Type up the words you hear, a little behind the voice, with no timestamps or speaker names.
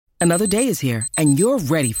Another day is here, and you're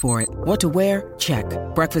ready for it. What to wear? Check.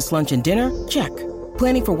 Breakfast, lunch, and dinner? Check.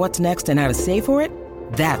 Planning for what's next and how to save for it?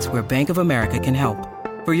 That's where Bank of America can help.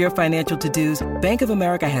 For your financial to-dos, Bank of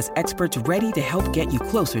America has experts ready to help get you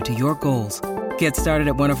closer to your goals. Get started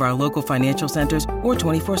at one of our local financial centers or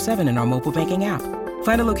 24/7 in our mobile banking app.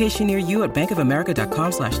 Find a location near you at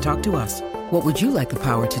bankofamerica.com/talktous. What would you like the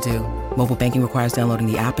power to do? Mobile banking requires downloading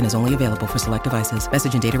the app and is only available for select devices.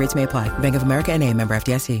 Message and data rates may apply. Bank of America N.A., member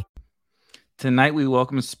FDIC. Tonight, we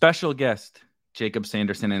welcome a special guest, Jakob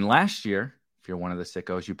Sanderson. And last year, if you're one of the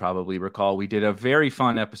sickos, you probably recall, we did a very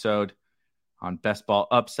fun episode on best ball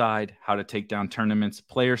upside, how to take down tournaments,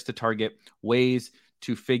 players to target, ways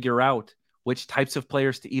to figure out which types of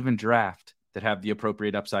players to even draft that have the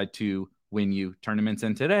appropriate upside to win you tournaments.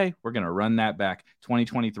 And today, we're going to run that back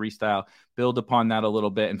 2023 style, build upon that a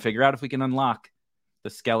little bit, and figure out if we can unlock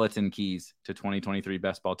the skeleton keys to 2023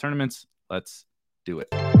 best ball tournaments. Let's do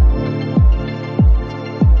it.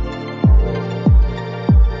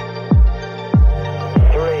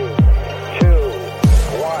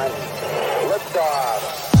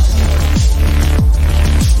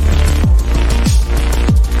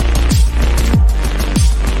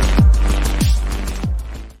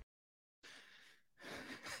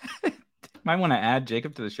 Might want to add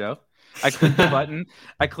Jakob to the show. I clicked the button.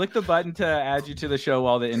 I clicked the button to add you to the show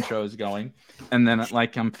while the intro is going. And then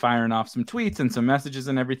I'm firing off some tweets and some messages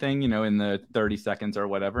and everything, in the 30 seconds or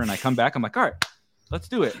whatever. And I come back, I'm like, all right, let's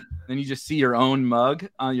do it. Then you just see your own mug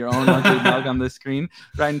on your own mug on the screen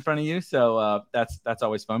right in front of you. So that's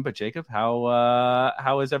always fun. But Jakob,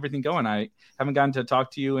 how is everything going? I haven't gotten to talk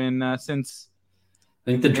to you since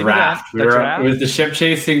I think the draft. It was the ship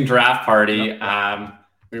chasing draft party. Yep.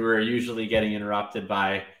 We were usually getting interrupted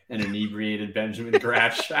by an inebriated Benjamin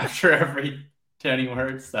Gratch after every 10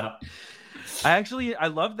 words. So I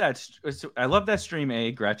love that. I love that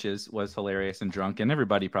stream. Gretch's was hilarious and drunk, and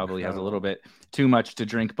everybody probably has a little bit too much to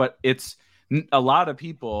drink, but it's a lot of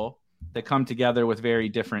people that come together with very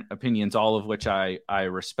different opinions, all of which I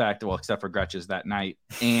respect. Well, except for Gretch's that night.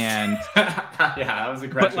 And yeah, that was a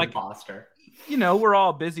Gretch imposter. We're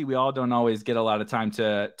all busy. We all don't always get a lot of time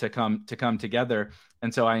to come together.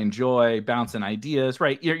 And so I enjoy bouncing ideas,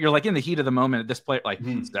 right? You're like in the heat of the moment at this play, like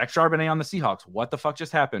Zach Charbonnet on the Seahawks. What the fuck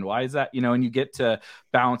just happened? Why is that? And you get to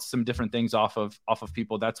bounce some different things off of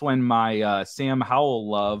people. That's when my Sam Howell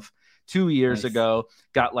love 2 years ago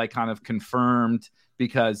got kind of confirmed,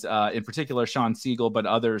 because in particular Sean Siegel, but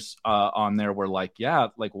others on there were like, yeah,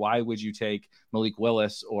 why would you take Malik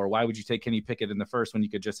Willis, or why would you take Kenny Pickett in the first when you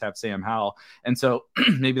could just have Sam Howell? And so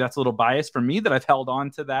maybe that's a little bias for me that I've held on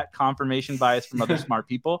to that confirmation bias from other smart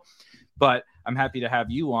people. But I'm happy to have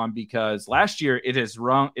you on, because last year it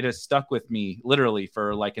has stuck with me literally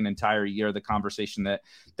for an entire year. The conversation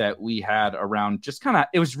that we had around just kind of,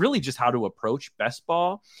 it was really just how to approach best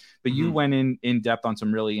ball. But you went in depth on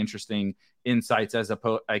some really interesting insights, as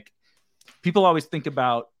opposed, people always think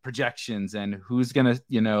about projections and who's going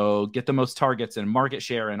to, get the most targets and market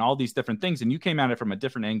share and all these different things. And you came at it from a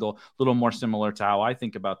different angle, a little more similar to how I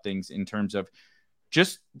think about things, in terms of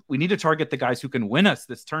just, we need to target the guys who can win us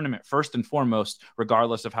this tournament first and foremost,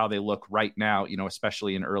 regardless of how they look right now,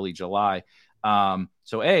 especially in early July.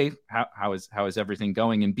 So A, how is everything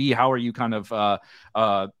going? And B, how are you kind of,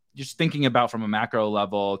 just thinking about from a macro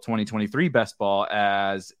level 2023 best ball,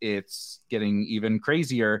 as it's getting even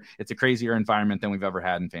crazier? It's a crazier environment than we've ever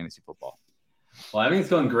had in fantasy football. Well, everything's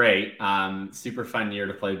going great. Super fun year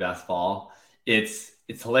to play best ball. It's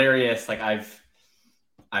hilarious. I've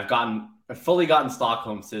fully gotten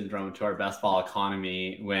Stockholm syndrome to our best ball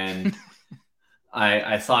economy when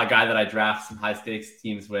I saw a guy that I drafted some high stakes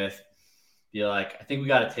teams with be like, I think we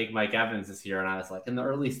got to take Mike Evans this year. And I was like, in the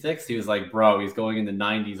early sixth, he was like, bro, he's going in the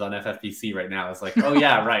 90s on FFPC right now. I was like, oh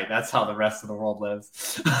yeah, right. That's how the rest of the world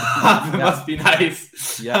lives. It must be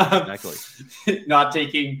nice. Yeah, exactly. Not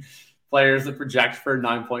taking players that project for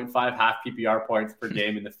 9.5 half PPR points per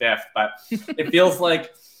game in the fifth. But it feels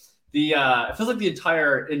like the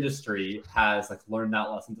entire industry has learned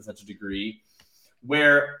that lesson to such a degree,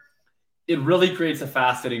 where it really creates a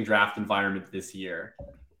fascinating draft environment this year.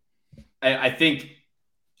 I think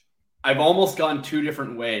I've almost gone two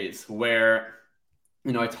different ways, where,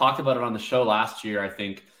 I talked about it on the show last year, I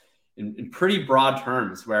think in pretty broad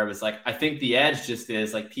terms, where it was I think the edge just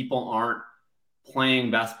is people aren't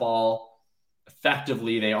playing best ball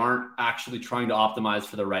effectively. They aren't actually trying to optimize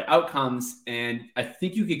for the right outcomes. And I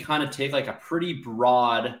think you could kind of take a pretty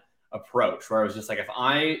broad approach, where I was just if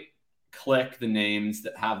I click the names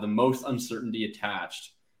that have the most uncertainty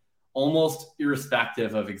attached, almost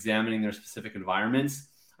irrespective of examining their specific environments,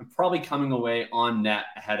 I'm probably coming away on net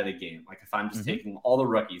ahead of the game. Like if I'm just taking all the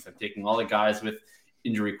rookies, I'm taking all the guys with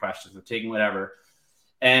injury questions, I'm taking whatever.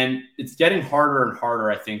 And it's getting harder and harder,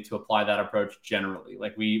 I think, to apply that approach generally.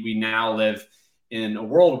 Like we now live in a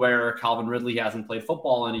world where Calvin Ridley hasn't played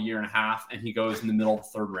football in a year and a half, and he goes in the middle of the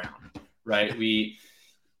third round, right?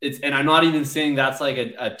 And I'm not even saying that's like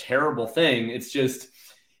a terrible thing. It's just,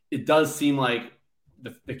 it does seem like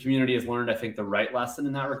the community has learned, I think, the right lesson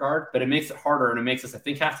in that regard, but it makes it harder, and it makes us, I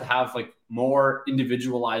think, have to have like more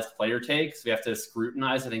individualized player takes. We have to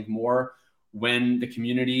scrutinize, I think, more when the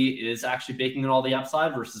community is actually baking in all the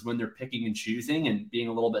upside versus when they're picking and choosing and being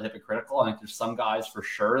a little bit hypocritical. I think there's some guys for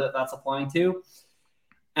sure that's applying to.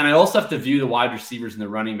 And I also have to view the wide receivers and the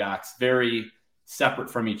running backs very separate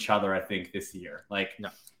from each other, I think, this year. Like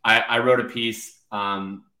I wrote a piece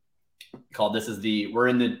called we're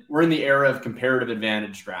in the era of comparative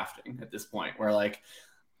advantage drafting at this point, where like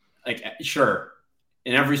sure,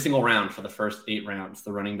 in every single round for the first 8 rounds,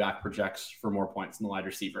 the running back projects for more points than the wide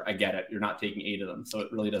receiver. I get it. You're not taking 8 of them, so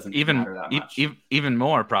it really doesn't matter that much. Even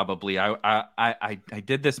more, probably. I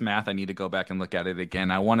did this math. I need to go back and look at it again.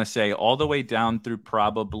 I want to say all the way down through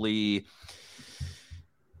probably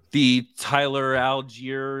the Tyler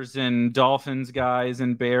Algiers and Dolphins guys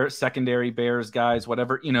and secondary Bears guys,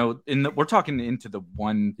 whatever, we're talking into the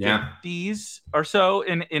 150s or so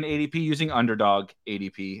in ADP using underdog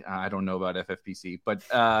ADP. I don't know about FFPC, but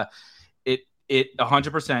it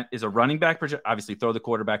 100% is a running back project. Obviously throw the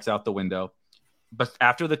quarterbacks out the window, but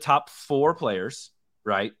after the top 4 players,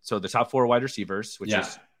 right? So the top 4 wide receivers, which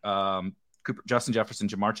is Justin Jefferson,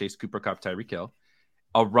 Jamar Chase, Cooper Kupp, Tyreek Hill.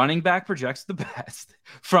 A running back projects the best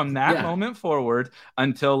from that moment forward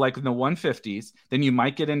until like in the 150s. Then you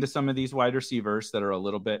might get into some of these wide receivers that are a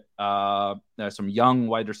little bit, some young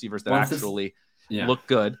wide receivers that actually look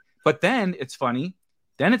good. But then it's funny.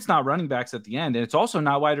 Then it's not running backs at the end, and it's also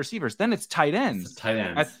not wide receivers. Then it's tight ends.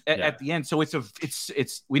 At the end. So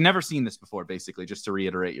it's we never seen this before. Basically, just to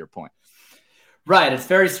reiterate your point. Right. It's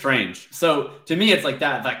very strange. So to me, it's like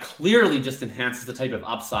that clearly just enhances the type of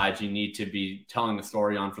upside you need to be telling the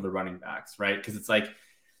story on for the running backs, right? Because it's like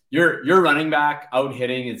your running back out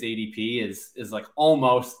hitting his ADP is like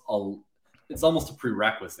almost a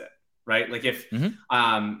prerequisite, right? Like if this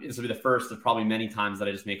will be the first of probably many times that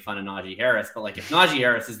I just make fun of Najee Harris, but like if Najee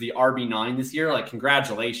Harris is the RB9 this year, like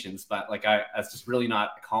congratulations, but like that's just really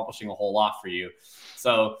not accomplishing a whole lot for you.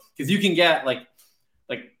 So because you can get like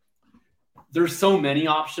there's so many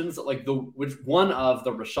options that like which one of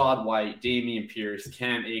the Rashad White, Damian Pierce,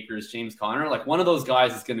 Cam Akers, James Conner, like one of those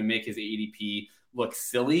guys is going to make his ADP look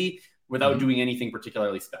silly without doing anything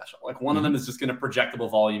particularly special. Like one of them is just going to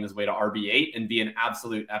projectable volume his way to RB8 and be an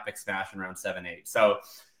absolute epic smash in round 7-8. So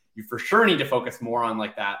you for sure need to focus more on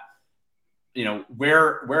like that,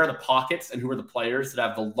 where are the pockets and who are the players that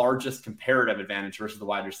have the largest comparative advantage versus the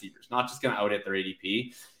wide receivers, not just going to out hit their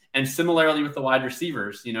ADP. And similarly with the wide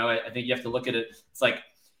receivers, I think you have to look at it. It's like,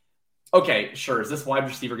 okay, sure. Is this wide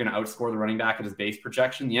receiver going to outscore the running back at his base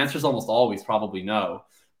projection? The answer is almost always probably no.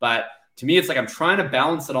 But to me, it's like I'm trying to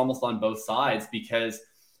balance it almost on both sides because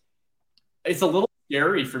it's a little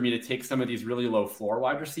scary for me to take some of these really low floor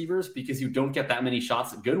wide receivers because you don't get that many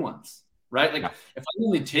shots at good ones, right? Like if I'm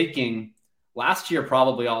only taking last year,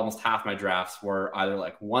 probably almost half my drafts were either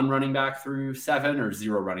like 1 running back through 7 or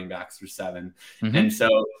 0 running backs through 7. And so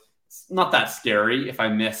it's not that scary if I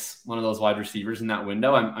miss one of those wide receivers in that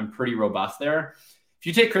window. I'm pretty robust there. If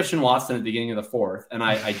you take Christian Watson at the beginning of the 4th, and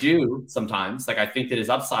I do sometimes, like I think that his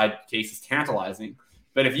upside case is tantalizing,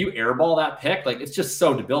 but if you airball that pick, like it's just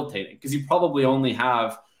so debilitating because you probably only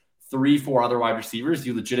have 3-4 other wide receivers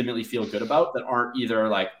you legitimately feel good about that aren't either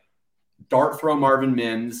like dart throw Marvin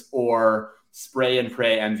Mims or spray and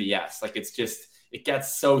pray MVS. Like it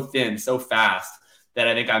gets so thin so fast that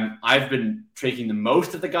I think I've been taking the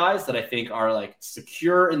most of the guys that I think are like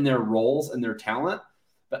secure in their roles and their talent,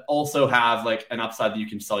 but also have like an upside that you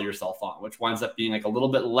can sell yourself on, which winds up being like a little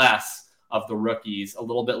bit less of the rookies, a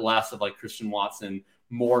little bit less of like Christian Watson,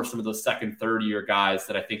 more some of those second, third year guys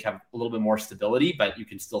that I think have a little bit more stability, but you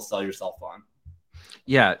can still sell yourself on.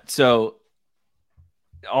 Yeah. So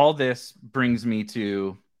all this brings me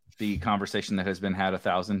to the conversation that has been had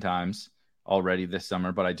 1,000 times already this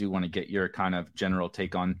summer, but I do want to get your kind of general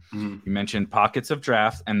take on, you mentioned pockets of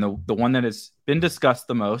draft, and the one that has been discussed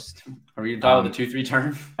the most. Are we talking about the 2-3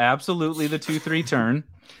 turn? Absolutely. The 2-3 turn.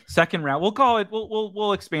 Second round. We'll call it,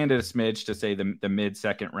 we'll expand it a smidge to say the mid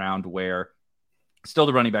second round where still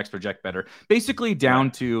the running backs project better. Basically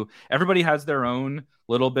down to everybody has their own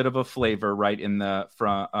little bit of a flavor right in the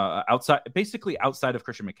outside of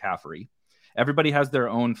Christian McCaffrey. everybody has their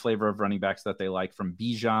own flavor of running backs that they like, from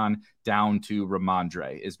Bijan down to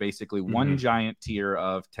Ramondre is basically one giant tier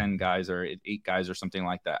of 10 guys or 8 guys or something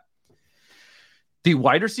like that. The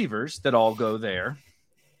wide receivers that all go there,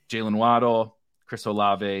 Jalen Waddle, Chris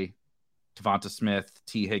Olave, Devonta Smith,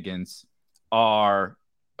 T. Higgins, are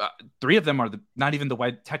 3 of them are not even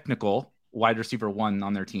the technical wide receiver 1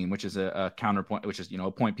 on their team, which is a counterpoint, which is,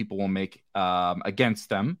 a point people will make against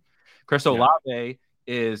them. Chris Olave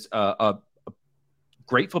is a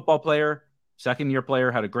great football player, second-year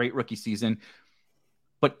player, had a great rookie season.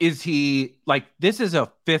 But is he this is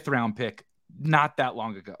a 5th-round pick not that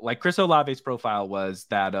long ago. Chris Olave's profile was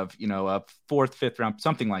that of, a 4th, 5th round,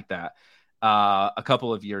 something like that, a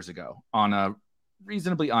couple of years ago on a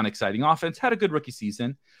reasonably unexciting offense, had a good rookie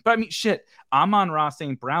season. But I mean, shit, Amon-Ra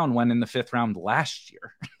St. Brown went in the 5th round last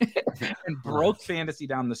year and broke fantasy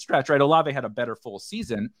down the stretch, right? Olave had a better full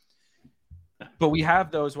season. But we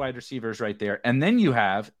have those wide receivers right there. And then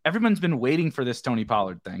everyone's been waiting for this Tony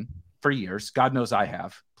Pollard thing for years. God knows I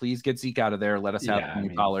have. Please get Zeke out of there. Let us have Tony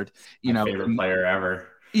Pollard. Favorite player ever.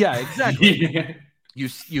 Yeah, exactly.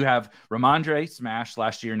 You have Ramondre, smash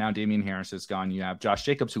last year. Now Damian Harris is gone. You have Josh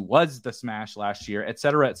Jacobs, who was the smash last year, et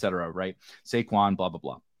cetera, right? Saquon, blah, blah,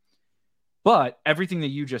 blah. But everything that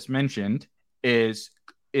you just mentioned is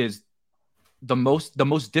the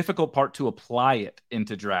most difficult part to apply it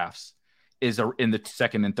into drafts is in the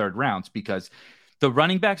 2nd and 3rd rounds, because the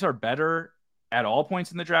running backs are better at all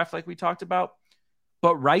points in the draft, like we talked about.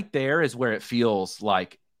 But right there is where it feels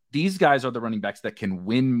like these guys are the running backs that can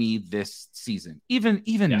win me this season. Even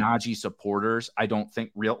Najee supporters, I don't think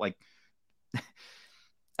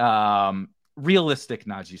realistic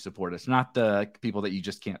Najee supporters, not the people that you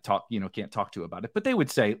just can't talk to about it. But they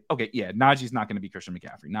would say, okay, yeah, Najee's not going to be Christian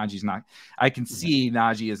McCaffrey. Najee's not. I can see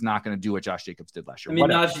Najee is not going to do what Josh Jacobs did last year. I mean,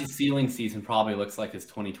 Najee's ceiling season probably looks like his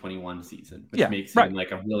 2021 season, which makes him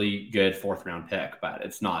like a really good 4th round pick. But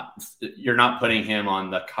it's not. You're not putting him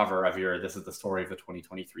on the cover of your "This is the story of the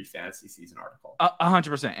 2023 fantasy season" article.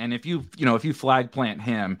 100%. And if you flag plant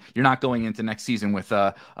him, you're not going into next season with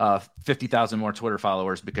 50,000 more Twitter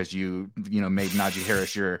followers because you made Najee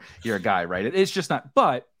Harris your guy, right? It's just not,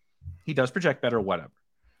 but he does project better, whatever.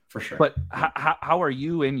 For sure. But how are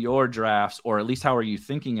you in your drafts, or at least how are you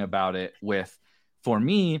thinking about it for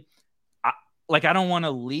me, I don't want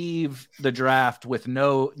to leave the draft with I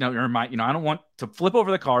don't want to flip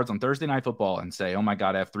over the cards on Thursday Night Football and say, oh my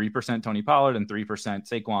God, I have 3% Tony Pollard and 3%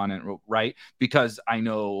 Saquon, and right? Because I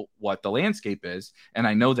know what the landscape is. And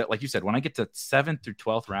I know that, like you said, when I get to 7th through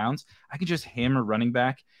 12th rounds, I can just hammer running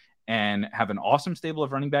back and have an awesome stable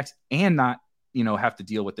of running backs and not, have to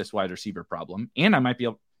deal with this wide receiver problem. And I might be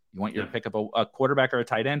able, you want you to pick up a quarterback or a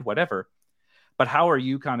tight end, whatever. But how are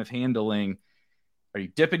you kind of handling, are you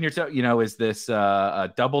dipping your toe, is this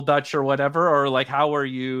a double Dutch or whatever? Or how are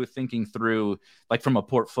you thinking through, from a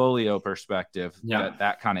portfolio perspective,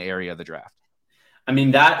 that kind of area of the draft? I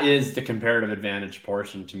mean, that is the comparative advantage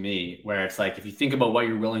portion to me, where it's if you think about what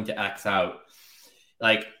you're willing to X out,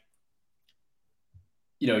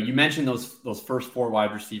 you mentioned those first 4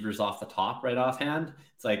 wide receivers off the top, right offhand.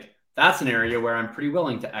 It's that's an area where I'm pretty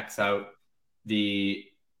willing to X out the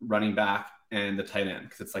running back and the tight end,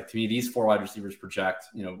 because it's to me, these 4 wide receivers project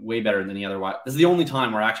way better than any other wide. This is the only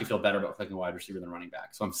time where I actually feel better about clicking a wide receiver than running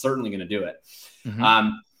back, so I'm certainly going to do it.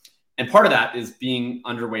 And part of that is being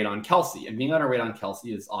underweight on Kelsey, and being underweight on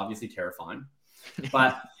Kelsey is obviously terrifying.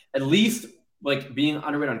 But at least being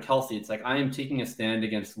underweight on Kelsey, it's I am taking a stand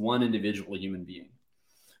against one individual human being.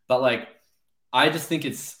 But I just think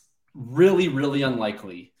it's really, really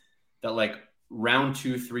unlikely that round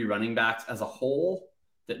 2, 3 running backs as a whole,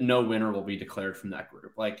 that no winner will be declared from that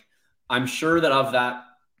group. I'm sure that of that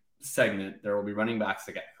segment, there will be running backs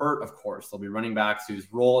that get hurt. Of course, there'll be running backs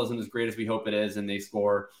whose role isn't as great as we hope it is, and they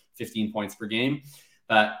score 15 points per game.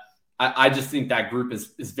 But I just think that group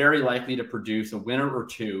is very likely to produce a winner or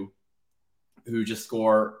two who just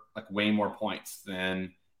score way more points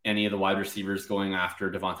than any of the wide receivers going after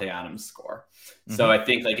Devontae Adams score. So I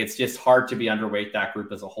think it's just hard to be underweight that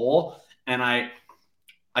group as a whole. And I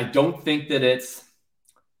don't think that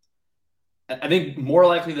I think more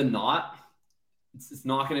likely than not, it's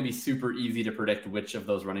not going to be super easy to predict which of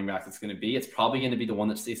those running backs it's going to be. It's probably going to be the one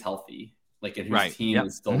that stays healthy, and whose team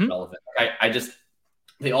is still relevant.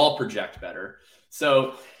 They all project better.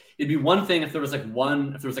 So it'd be one thing if there was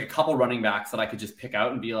a couple running backs that I could just pick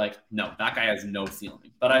out and be no, that guy has no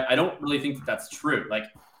ceiling. But I don't really think that that's true.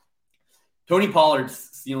 Tony Pollard's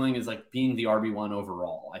ceiling is being the RB1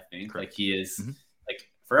 overall. I think he is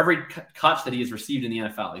for every catch that he has received in the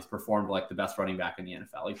NFL, he's performed the best running back in the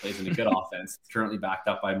NFL. He plays in a good offense, currently backed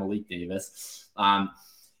up by Malik Davis.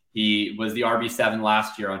 He was the RB7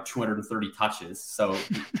 last year on 230 touches. So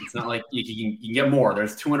it's not like you can get more.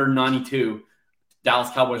 There's 292 Dallas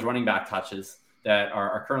Cowboys running back touches that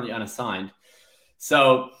are currently unassigned.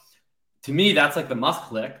 So to me, that's like the must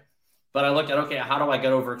click. But I look at, okay, how do I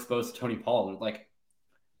get overexposed to Tony Pollard? Like,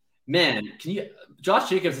 man, Josh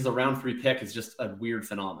Jacobs as a round 3 pick is just a weird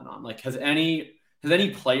phenomenon. Like, has any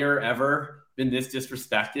player ever been this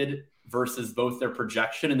disrespected versus both their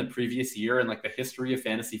projection in the previous year and like the history of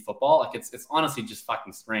fantasy football? Like, it's honestly just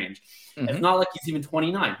fucking strange. Mm-hmm. It's not like he's even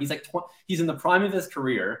 29. He's like, he's in the prime of his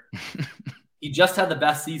career. He just had the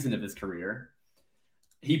best season of his career.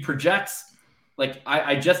 He projects, like,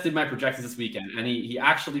 I just did my projections this weekend, and he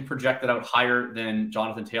actually projected out higher than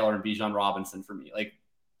Jonathan Taylor and Bijan Robinson for me. Like,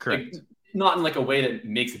 correct. Like, not in like a way that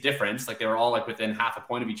makes a difference. Like, they were all like within half a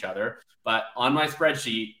point of each other, but on my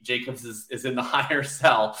spreadsheet, Jacobs is in the higher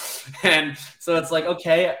cell. And so it's like,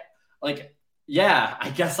 okay, like, yeah, I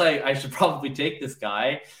guess I should probably take this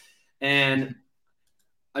guy. And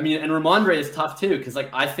I mean, and Ramondre is tough too. Cause like,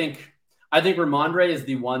 I think Ramondre is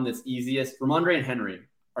the one that's easiest. Ramondre and Henry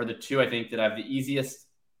are the two, I think, that have the easiest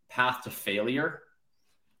path to failure,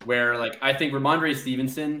 where like, I think Ramondre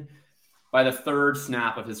Stevenson, by the third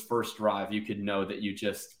snap of his first drive, you could know that you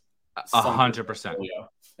just 100%.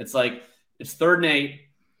 It's like, it's 3rd and 8,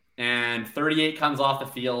 and 38 comes off the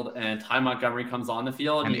field, and Ty Montgomery comes on the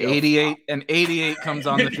field, and 88 comes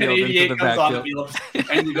on the field into the backfield,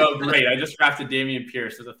 and you go, great! I just drafted Dameon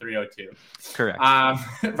Pierce as a 302. Correct.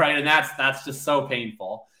 Right, and that's just so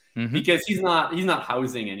painful because he's not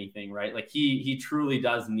housing anything, right? Like he truly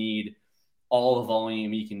does need all the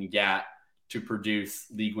volume he can get to produce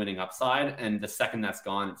league-winning upside, and the second that's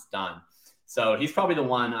gone, it's done. So he's probably the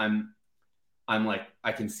one I'm like,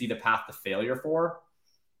 I can see the path to failure for,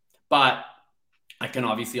 but I can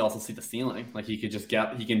obviously also see the ceiling. Like, he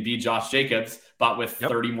can be Josh Jacobs, but with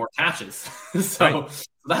 30 more catches. So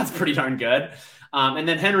that's pretty darn good. And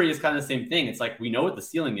then Henry is kind of the same thing. It's like, we know what the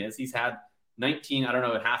ceiling is. He's had 19, I don't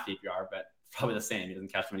know at half PPR, but probably the same. He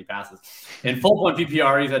doesn't catch many passes. In full point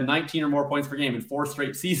PPR, he's had 19 or more points per game in 4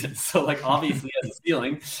 straight seasons. So like, obviously he has a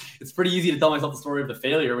ceiling. It's pretty easy to tell myself the story of the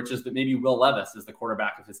failure, which is that maybe Will Levis is the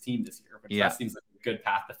quarterback of his team this year, which that seems like a good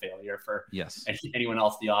path to failure for anyone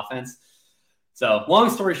else in the offense. So long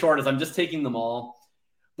story short is I'm just taking them all,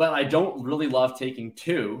 but I don't really love taking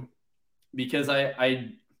 2 because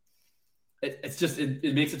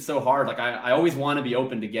it makes it so hard. Like I always want to be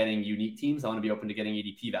open to getting unique teams. I want to be open to getting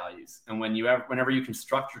ADP values. And whenever you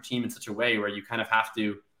construct your team in such a way where you kind of have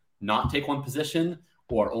to not take one position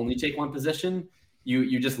or only take one position,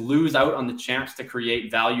 you just lose out on the chance to create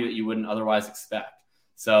value that you wouldn't otherwise expect.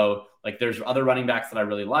 So like, there's other running backs that I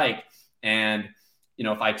really like. And,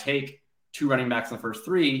 if I take 2 running backs in the first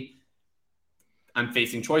 3, I'm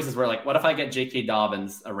facing choices where, like, what if I get J.K.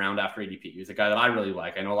 Dobbins around after ADP? He's a guy that I really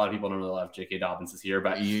like. I know a lot of people don't really love J.K. Dobbins this year,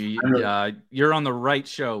 but you're on the right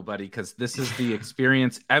show, buddy, because this is the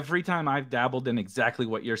experience. Every time I've dabbled in exactly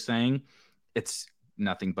what you're saying, it's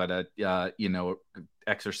nothing but a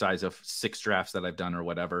exercise of 6 drafts that I've done or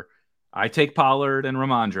whatever. I take Pollard and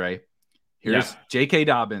Ramondre. Here's J.K.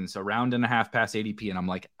 Dobbins, a round and a half past ADP, and I'm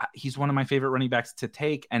like, he's one of my favorite running backs to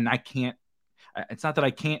take, and I can't. It's not that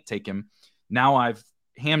I can't take him. Now I've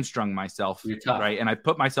hamstrung myself, right? And I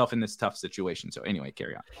put myself in this tough situation. So anyway,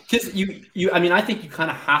 carry on. Because I think you kind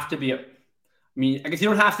of have to be I guess you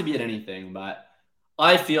don't have to be at anything, but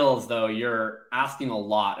I feel as though you're asking a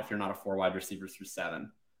lot if you're not a 4 wide receiver through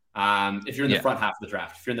 7. If you're in the front half of the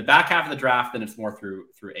draft. If you're in the back half of the draft, then it's more through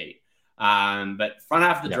 8. But front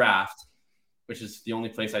half of the draft, which is the only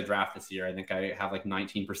place I draft this year, I think I have like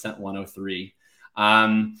 19% 103.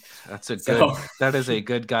 That is a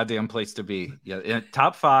good goddamn place to be. Yeah,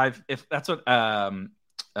 top 5. If that's what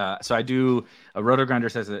so I do a Roto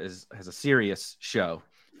Grinders has a serious show,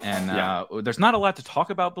 and there's not a lot to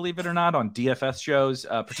talk about, believe it or not, on DFS shows,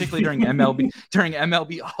 particularly during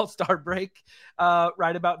MLB All-Star break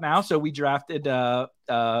right about now. So we drafted a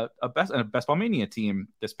Best Ball Mania team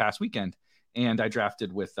this past weekend. And I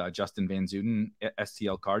drafted with Justin Van Zuden,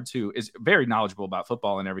 STL Cards, who is very knowledgeable about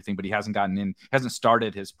football and everything, but he hasn't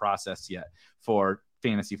started his process yet for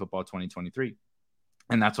Fantasy Football 2023.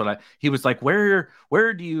 And that's what he was like, where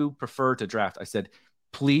do you prefer to draft? I said,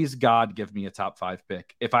 please, God, give me a top 5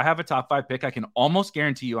 pick. If I have a top 5 pick, I can almost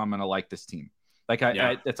guarantee you I'm going to like this team. Like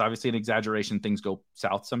it's obviously an exaggeration. Things go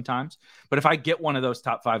south sometimes, but if I get one of those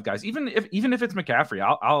top 5 guys, even if it's McCaffrey,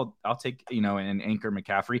 I'll take, and anchor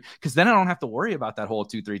McCaffrey. Cause then I don't have to worry about that whole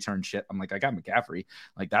 2-3 turn shit. I'm like, I got McCaffrey.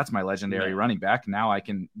 Like that's my legendary running back. Now I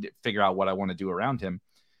can figure out what I want to do around him.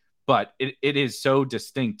 But it is so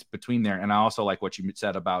distinct between there. And I also like what you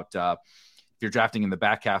said about, you're drafting in the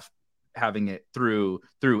back half, having it through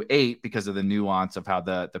 8 because of the nuance of how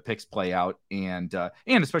the picks play out, and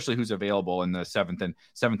especially who's available in the 7th and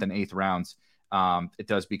 8th rounds. It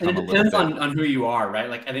does become and it a little depends bit on who you are, right?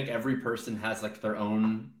 Like I think every person has like their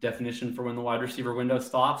own definition for when the wide receiver window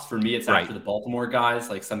stops. For me, it's after the Baltimore guys.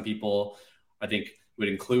 Like some people, I think, would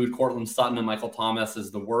include Cortland Sutton and Michael Thomas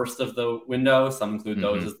as the worst of the window. Some include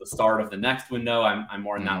those as the start of the next window. I'm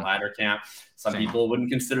more in that latter camp. Some people wouldn't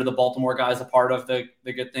consider the Baltimore guys a part of the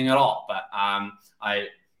good thing at all. But I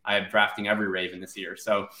am drafting every Raven this year.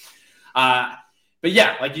 So, but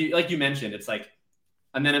yeah, like you mentioned, it's like,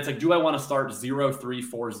 and then it's like, do I want to start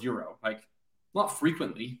 0-3-4-0? Like not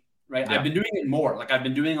frequently, right? Yeah. I've been doing it more. Like I've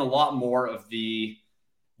been doing a lot more of the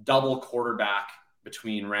double quarterback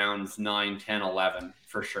between rounds 9, 10, 11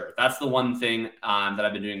 for sure. That's the one thing that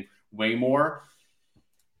I've been doing way more.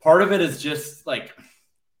 Part of it is just like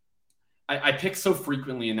I pick so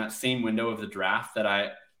frequently in that same window of the draft that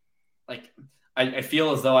I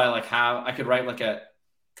feel as though I could write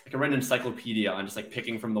an encyclopedia on just like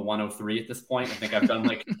picking from the 103 at this point. I think I've done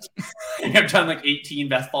like 18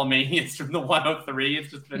 best ball manias from the 103.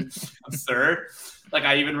 It's just been absurd. Like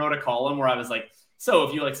I even wrote a column where I was like, so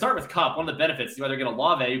if you like start with Cup, one of the benefits, you either get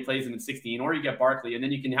Olave who plays him at 16, or you get Barkley, and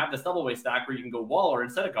then you can have this double way stack where you can go Waller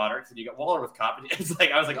instead of Goddard, so you get Waller with Cup. And it's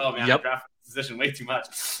like I was like, oh man, I drafted this position way too much.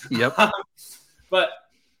 Yep. But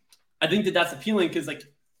I think that's appealing because like,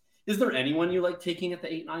 is there anyone you like taking at the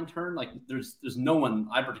 8-9 turn? Like there's no one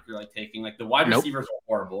I particularly like taking. Like the wide receivers are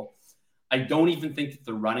horrible. I don't even think that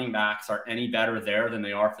the running backs are any better there than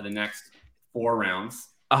they are for the next 4 rounds.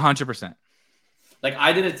 100%. Like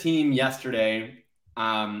I did a team yesterday.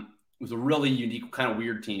 It was a really unique, kind of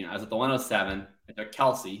weird team. I was at the 107. I took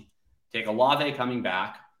Kelsey, take Olave coming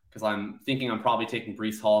back because I'm thinking I'm probably taking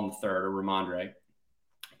Breece Hall in the 3rd or Ramondre.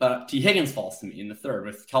 But T. Higgins falls to me in the 3rd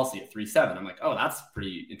with Kelsey at 3-7. I'm like, oh, that's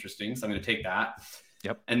pretty interesting. So I'm going to take that.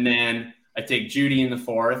 Yep. And then I take Judy in the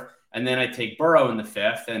 4th. And then I take Burrow in the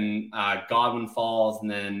 5th. And Godwin falls. And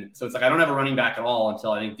then, so it's like I don't have a running back at all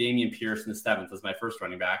until I think Dameon Pierce in the 7th is my first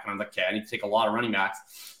running back. And I'm like, okay, I need to take a lot of running backs.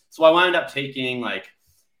 So I wind up taking like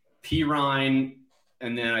Pirine.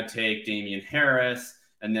 And then I take Damian Harris.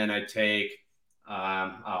 And then I take,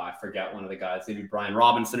 I forget one of the guys, maybe Brian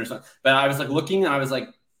Robinson or something. But I was like looking and I was like,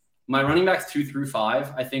 my running backs 2 through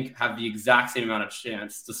 5, I think, have the exact same amount of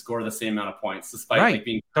chance to score the same amount of points, despite like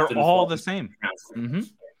being. They're all the same. Mm-hmm. It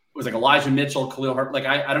was like Elijah Mitchell, Khalil Herbert. Like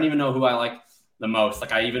I don't even know who I like the most.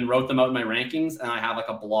 Like I even wrote them out in my rankings, and I have like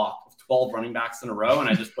a block of 12 running backs in a row, and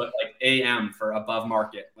I just put like AM for above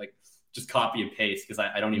market, like just copy and paste because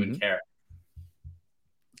I don't even care.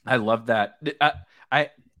 I love that.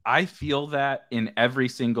 I feel that in every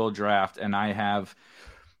single draft, and I have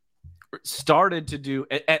started to do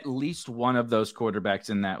at least one of those quarterbacks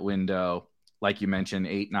in that window, like you mentioned,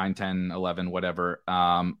 8, 9, 10, 11, whatever.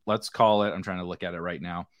 Let's call it, I'm trying to look at it right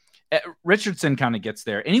now. Richardson kind of gets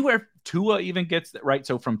there. Anywhere Tua even gets that, right?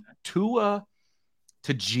 So from Tua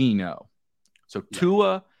to Geno. So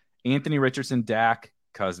Tua, Anthony Richardson, Dak,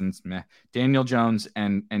 Cousins, Daniel Jones,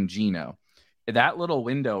 and Geno. That little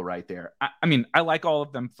window right there. I mean, I like all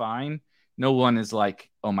of them fine. No one is like,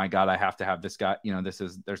 oh my God, I have to have this guy. You know,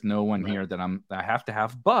 there's no one here that I have to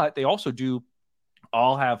have, but they also do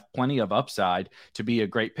all have plenty of upside to be a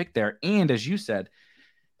great pick there. And as you said,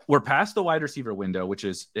 we're past the wide receiver window, which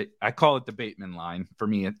is, I call it the Bateman line. For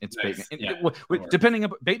me, it's nice. Bateman. Depending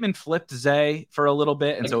on, Bateman flipped Zay for a little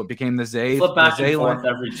bit, and so it became the Zay. Flip back the Zay and forth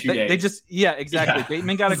line. Every 2 days. They just, exactly. Yeah.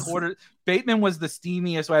 Bateman got a quarter. Bateman was the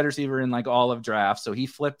steamiest wide receiver in like all of drafts, so he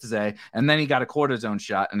flipped Zay, and then he got a cortisone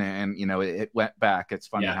shot, and you know it went back. It's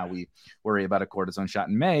funny how we worry about a cortisone shot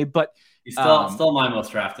in May, but he's still my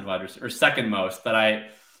most drafted wide receiver, or second most. But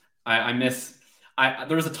I miss.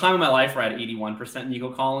 There was a time in my life where I had 81%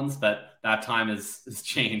 Nico Collins, but that time has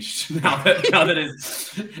changed now that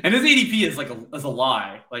his ADP is like a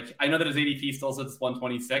lie. Like I know that his ADP still says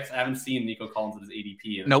 126. I haven't seen Nico Collins at his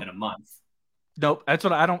ADP in a month. Nope. That's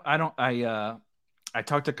what I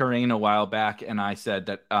talked to Karain a while back, and I said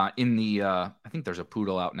that in the I think there's a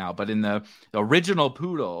poodle out now, but in the original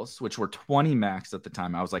poodles, which were 20 max at the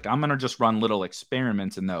time, I was like, I'm gonna just run little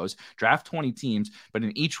experiments in those, draft 20 teams, but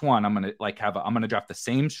in each one, I'm gonna I'm gonna draft the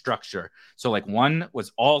same structure. So like one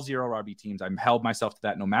was all 0 RB teams. I held myself to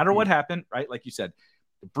that no matter what happened, right? Like you said,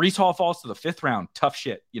 Breece Hall falls to the 5th round. Tough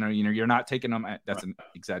shit. You know, you're not taking them. That's an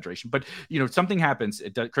exaggeration, but you know, something happens.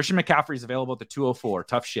 Christian McCaffrey is available at the 204.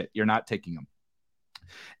 Tough shit. You're not taking them.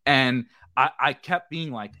 And I kept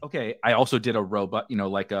being like, okay, I also did a robust, you know,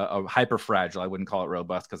 like a hyper fragile. I wouldn't call it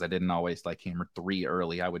robust because I didn't always like hammer 3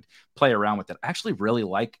 early. I would play around with it. I actually really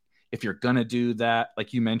like, if you're going to do that,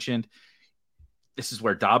 like you mentioned, this is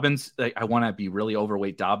where Dobbins, like, I want to be really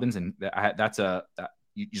overweight Dobbins. And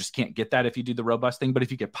you just can't get that if you do the robust thing. But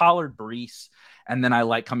if you get Pollard, Brees, and then I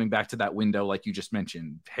like coming back to that window, like you just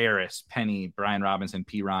mentioned, Harris, Penny, Brian Robinson,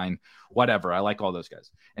 P. Ryan, whatever. I like all those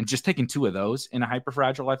guys. And just taking 2 of those in a hyper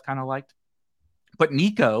fragile, I've kind of liked. But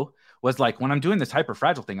Nico was like, when I'm doing this hyper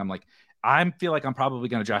fragile thing, I'm like, I feel like I'm probably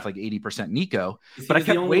going to draft like 80% Nico. But I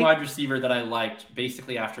kept the only wide receiver that I liked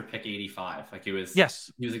basically after pick 85. Like he was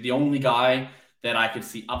like the only guy that I could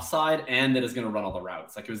see upside and that is going to run all the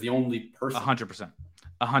routes. Like it was the only person.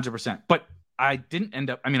 100%. But I didn't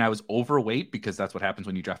end up, I mean, I was overweight because that's what happens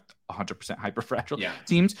when you draft 100% hyper fragile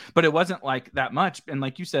teams, but it wasn't like that much. And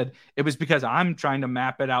like you said, it was because I'm trying to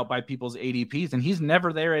map it out by people's ADPs, and he's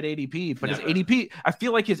never there at ADP, but his ADP, I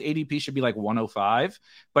feel like his ADP should be like 105,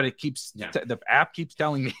 but it keeps, the app keeps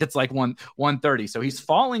telling me it's like 130. So he's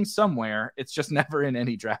falling somewhere. It's just never in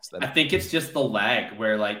any drafts. I think it's just the lag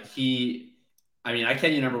where like I can't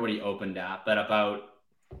even remember what he opened at, but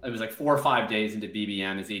it was like 4 or 5 days into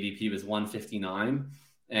BBM, his ADP was 159.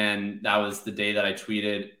 And that was the day that I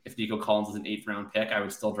tweeted, if Nico Collins was an 8th round pick, I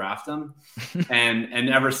would still draft him. and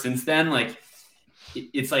ever since then, like,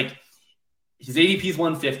 it's like his ADP is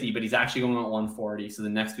 150, but he's actually going at 140. So the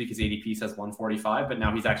next week his ADP says 145, but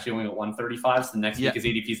now he's actually going at 135. So the next week his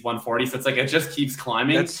ADP is 140. So it's like, it just keeps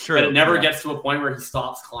climbing. That's true. But it never gets to a point where he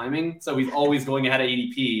stops climbing. So he's always going ahead of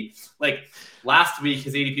ADP. Like last week,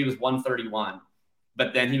 his ADP was 131.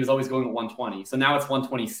 But then he was always going at 120. So now it's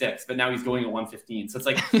 126, but now he's going at 115. So it's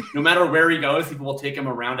like, no matter where he goes, people will take him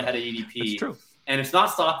around ahead of ADP. That's true. And it's not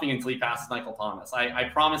stopping until he passes Michael Thomas. I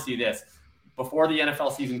promise you this. Before the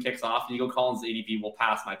NFL season kicks off, Nico Collins' ADP will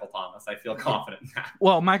pass Michael Thomas. I feel confident in that.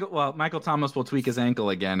 Well, Michael Thomas will tweak his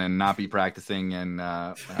ankle again and not be practicing. And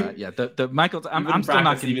the Michael, I'm still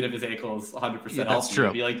not even if his ankle is 100%. Yeah, that's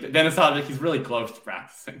true. Be like Dennis Hodge, he's really close to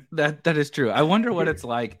practicing. That is true. I wonder what it's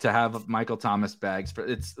like to have Michael Thomas bags.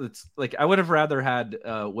 It's like I would have rather had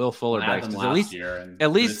Will Fuller bags.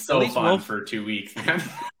 At least so fun for 2 weeks, man.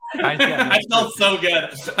 I felt so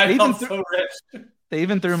good. I felt so rich. They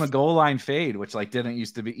even threw him a goal line fade, which like didn't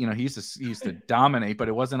used to be, he used to dominate, but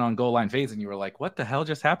it wasn't on goal line fades. And you were like, what the hell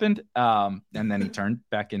just happened? And then he turned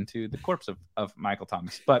back into the corpse of Michael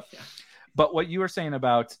Thomas. But what you were saying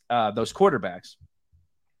about those quarterbacks,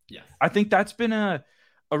 I think that's been a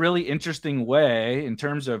really interesting way in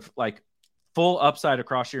terms of like full upside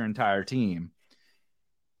across your entire team.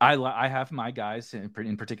 I have my guys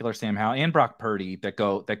in particular, Sam Howell and Brock Purdy that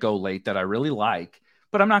go late that I really like.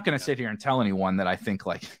 But I'm not going to sit here and tell anyone that I think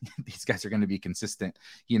like these guys are going to be consistent,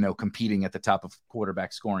 competing at the top of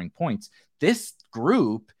quarterback scoring points. This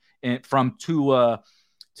group from Tua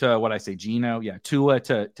to what I say, Geno, Tua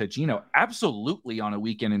to Geno, absolutely on a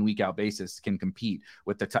week in and week out basis can compete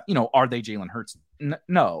with the top. Are they Jalen Hurts?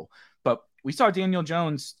 No, but we saw Daniel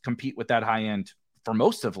Jones compete with that high end for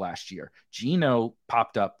most of last year. Geno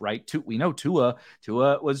popped up, right? We know Tua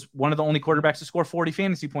was one of the only quarterbacks to score 40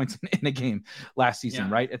 fantasy points in a game last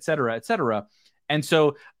season, right? Et cetera, et cetera. And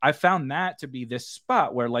so I found that to be this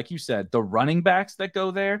spot where, like you said, the running backs that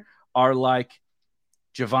go there are like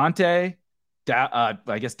Javonte,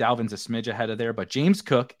 I guess Dalvin's a smidge ahead of there, but James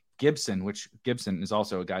Cook, Gibson is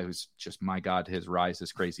also a guy who's just, my God, his rise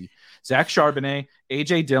is crazy. Zach Charbonnet,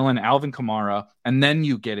 AJ Dillon, Alvin Kamara, and then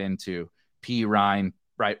you get into P. Ryan,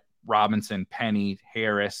 right? Robinson, Penny,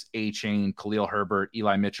 Harris, A-Chain, Khalil Herbert,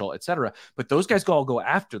 Eli Mitchell, etc. But those guys all go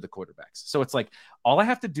after the quarterbacks. So it's like all I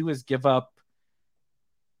have to do is give up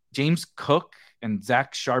James Cook and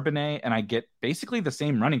Zach Charbonnet, and I get basically the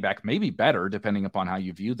same running back, maybe better, depending upon how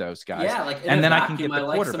you view those guys. Yeah, like and then I can get the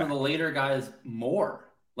like quarterback. Some of the later guys more.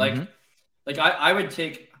 Like I would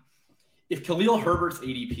take if Khalil Herbert's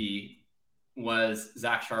ADP was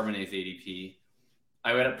Zach Charbonnet's ADP.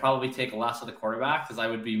 I would probably take less of the quarterback because I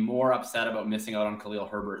would be more upset about missing out on Khalil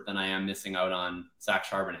Herbert than I am missing out on Zach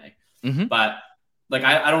Charbonnet. But like,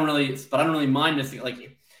 I don't really mind missing,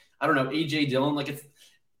 like, I don't know, AJ Dillon, like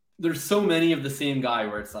there's so many of the same guy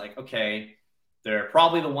where it's like, okay, they're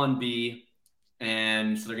probably the 1B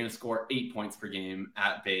and so they're going to score 8 points per game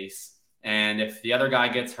at base. And if the other guy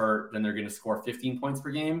gets hurt, then they're going to score 15 points per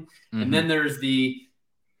game. And then there's the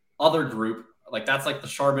other group. Like that's like the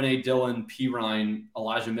Charbonnet, Dillon, P. Ryan,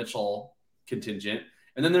 Elijah Mitchell contingent.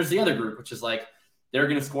 And then there's the other group, which is like, they're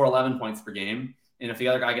going to score 11 points per game. And if the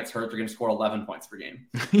other guy gets hurt, they're going to score 11 points per game.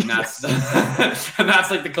 And that's, and that's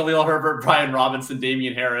like the Khalil Herbert, Brian Robinson,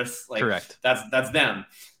 Damian Harris. Like correct. That's them.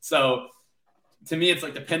 So to me, it's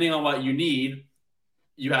like, depending on what you need,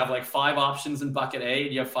 you have like 5 options in bucket A,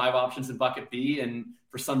 and you have 5 options in bucket B. And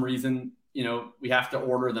for some reason, we have to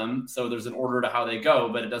order them. So there's an order to how they go,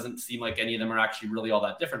 but it doesn't seem like any of them are actually really all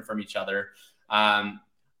that different from each other.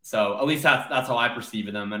 So at least that's how I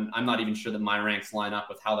perceive them. And I'm not even sure that my ranks line up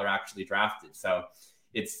with how they're actually drafted. So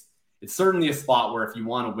it's certainly a spot where if you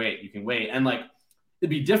want to wait, you can wait. And like, it'd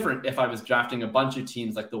be different if I was drafting a bunch of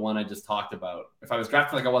teams like the one I just talked about. If I was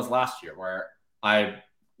drafting like I was last year, where I,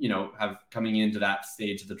 have coming into that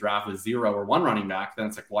stage of the draft with 0 or 1 running back, then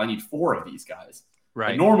it's like, well, I need 4 of these guys. Right.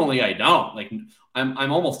 Like, normally I don't. Like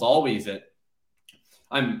I'm almost always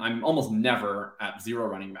I'm almost never at 0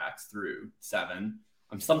 running backs through 7.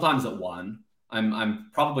 I'm sometimes at 1. I'm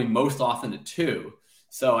probably most often at 2.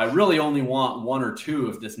 So I really only want 1 or 2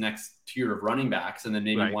 of this next tier of running backs, and then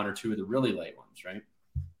maybe 1 or 2 of the really late ones, right?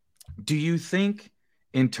 Do you think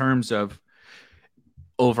in terms of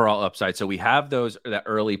overall upside? So we have that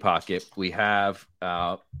early pocket. We have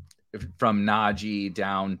from Najee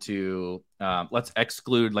down to let's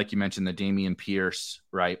exclude, like you mentioned, the Dameon Pierce,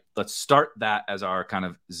 right? Let's start that as our kind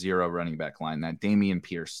of 0 running back line. That Dameon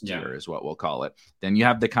Pierce tier is what we'll call it. Then you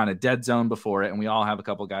have the kind of dead zone before it, and we all have a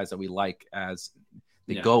couple guys that we like as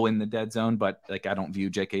they go in the dead zone, but like I don't view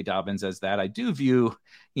J.K. Dobbins as that. I do view,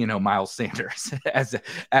 Miles Sanders as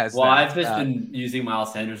well. That. I've just been using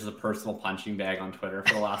Miles Sanders as a personal punching bag on Twitter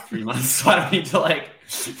for the last 3 months, so I don't need to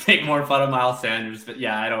make more fun of Miles Sanders. But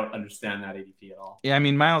yeah, I don't understand that ADP at all. Yeah, I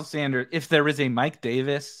mean Miles Sanders. If there is a Mike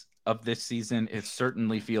Davis of this season, it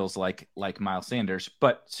certainly feels like Miles Sanders.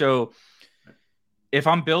 But so if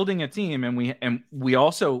I'm building a team, and we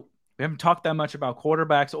haven't talked that much about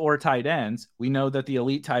quarterbacks or tight ends. We know that the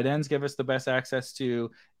elite tight ends give us the best access to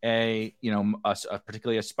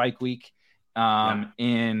particularly a spike week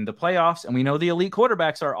in the playoffs. And we know the elite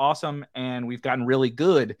quarterbacks are awesome. And we've gotten really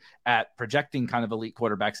good at projecting kind of elite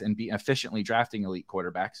quarterbacks and be efficiently drafting elite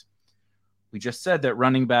quarterbacks. We just said that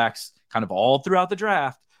running backs kind of all throughout the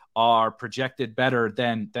draft are projected better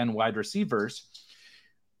than wide receivers.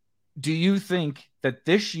 Do you think that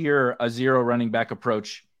this year a 0 running back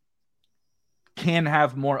approach can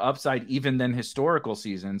have more upside even than historical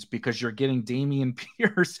seasons, because you're getting Dameon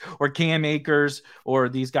Pierce or Cam Akers or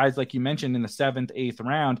these guys like you mentioned in the 7th, 8th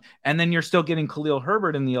round, and then you're still getting Khalil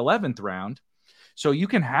Herbert in the 11th round. So you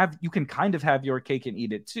can kind of have your cake and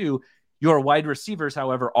eat it too. Your wide receivers,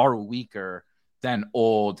 however, are weaker than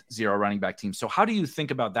old 0 running back teams. So how do you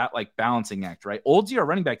think about that balancing act, right? Old 0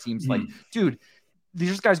 running back teams, dude,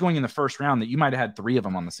 these are guys going in the first round that you might have had 3 of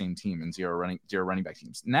them on the same team in 0 running back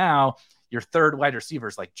teams. Now your third wide receiver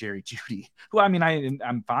is like Jerry Jeudy, who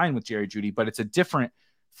I'm fine with Jerry Jeudy, but it's a different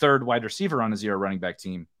third wide receiver on a 0 running back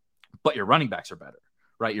team. But your running backs are better,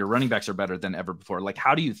 right? Your running backs are better than ever before. Like,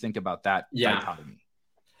 how do you think about that dichotomy?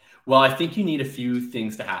 Well, I think you need a few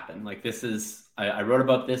things to happen. Like I wrote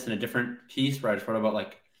about this in a different piece where I just wrote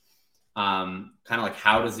about kind of like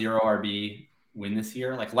how does 0 RB win this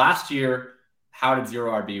year? Like last year, how did 0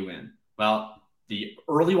 RB win? Well, the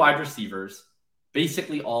early wide receivers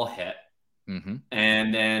basically all hit. Mm-hmm.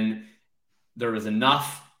 And then there was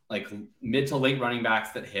enough mid to late running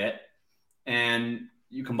backs that hit, and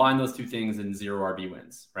you combine those two things and 0 RB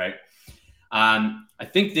wins, right? I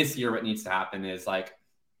think this year what needs to happen is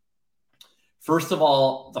first of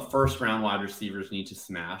all, the first round wide receivers need to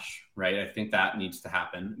smash, right? I think that needs to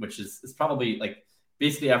happen, which is probably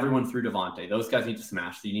basically everyone through Devontae. Those guys need to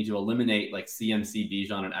smash. So you need to eliminate CMC,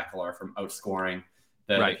 Bijan, and Eckler from outscoring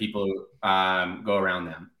the people who go around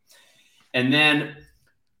them. And then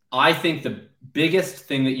I think the biggest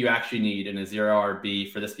thing that you actually need in a 0 RB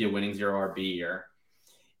for this to be a winning 0 RB year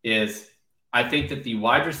is I think that the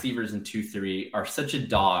wide receivers in 2-3 are such a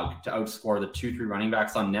dog to outscore the 2-3 running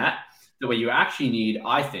backs on net. The way you actually need,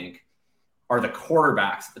 I think, are the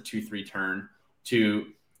quarterbacks at the 2-3 turn to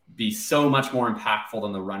be so much more impactful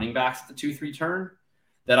than the running backs at the 2-3 turn,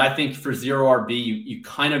 that I think for 0 RB, you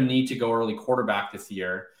kind of need to go early quarterback this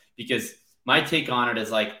year, because my take on it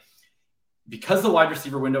is because the wide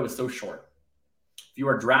receiver window is so short, if you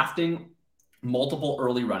are drafting multiple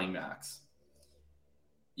early running backs,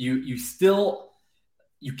 what you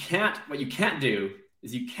can't do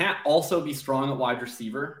is you can't also be strong at wide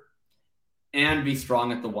receiver and be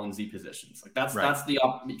strong at the 1Z positions. That's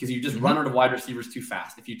because you just run out of wide receivers too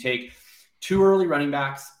fast. If you take 2 early running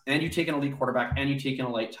backs and you take an elite quarterback and you take an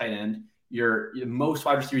elite tight end, your most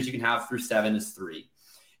wide receivers you can have through 7 is 3.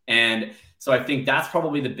 And so I think that's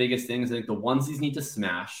probably the biggest thing. Is I think the 1Zs need to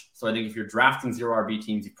smash. So I think if you're drafting 0 RB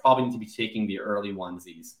teams, you probably need to be taking the early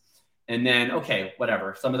 1Zs. And then, okay,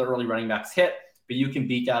 whatever. Some of the early running backs hit, but you can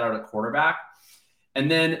beat that out at quarterback. And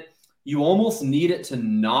then you almost need it to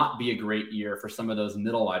not be a great year for some of those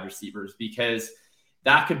middle wide receivers, because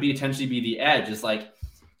that could potentially be the edge. It's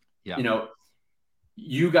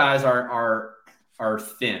you guys are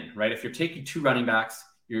thin, right? If you're taking 2 running backs,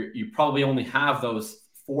 you probably only have those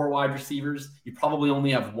 4 wide receivers. You probably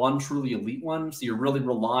only have 1 truly elite one. So you're really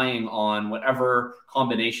relying on whatever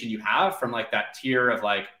combination you have from like that tier of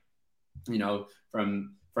like, you know,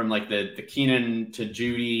 from like the Keenan to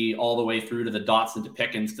Judy all the way through to the Dotson to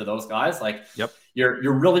Pickens to those guys. Like, yep,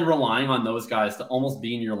 you're really relying on those guys to almost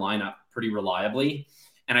be in your lineup pretty reliably.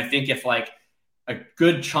 And I think if like a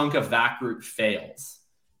good chunk of that group fails,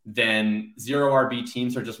 then 0 RB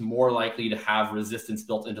teams are just more likely to have resistance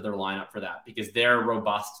built into their lineup for that because they're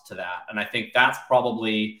robust to that. And I think that's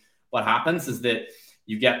probably what happens is that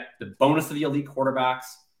you get the bonus of the elite quarterbacks,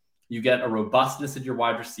 you get a robustness in your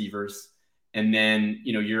wide receivers, and then,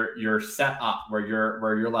 you know, you're set up where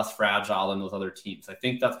you're less fragile than those other teams. I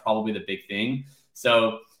think that's probably the big thing.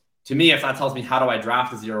 So to me, if that tells me how do I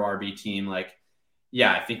draft a 0 RB team, like,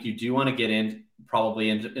 yeah, I think you do want to get in probably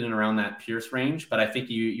in and around that Pierce range, but I think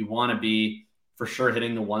you want to be for sure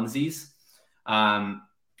hitting the onesies. And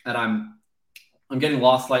I'm getting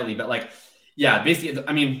lost slightly, but like, yeah, basically,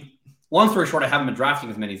 I mean, long story short, I haven't been drafting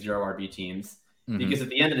as many 0 RB teams because at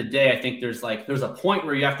the end of the day, I think there's a point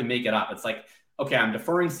where you have to make it up. It's like, okay, I'm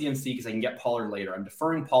deferring CMC because I can get Pollard later. I'm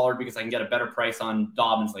deferring Pollard because I can get a better price on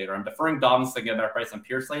Dobbins later. I'm deferring Dobbins so I can get a better price on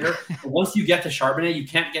Pierce later. But once you get to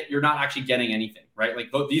Charbonnet, you're not actually getting anything, right?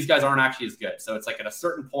 Like these guys aren't actually as good. So it's like at a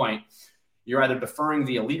certain point, you're either deferring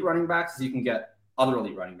the elite running backs so you can get other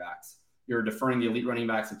elite running backs. You're deferring the elite running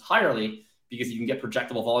backs entirely because you can get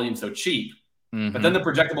projectable volume so cheap. But then the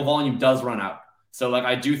projectable volume does run out. So like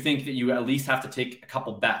I do think that you at least have to take a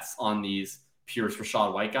couple bets on these Pierce,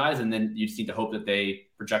 Rashad White guys, and then you just need to hope that they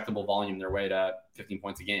projectable volume their way to 15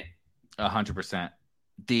 points a game. 100%.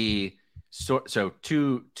 So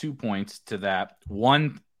two points to that.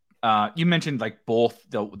 One, you mentioned like both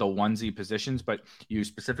the onesie positions, but you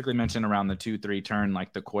specifically mentioned around the 2-3 turn,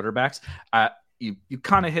 like the quarterbacks. You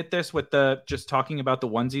kind of hit this with the just talking about the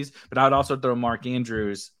onesies, but I would also throw Mark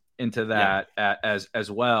Andrews into that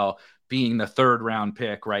as well, being the 3rd round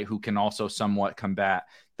pick, right? Who can also somewhat combat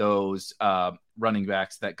those running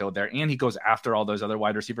backs that go there. And he goes after all those other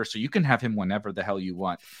wide receivers. So you can have him whenever the hell you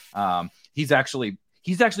want. He's actually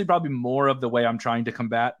probably more of the way I'm trying to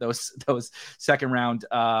combat those 2nd round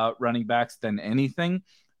running backs than anything,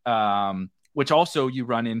 which also you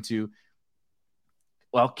run into,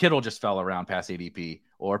 well, Kittle just fell around past ADP,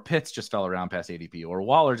 or Pitts just fell around past ADP, or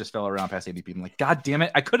Waller just fell around past ADP. I'm like, God damn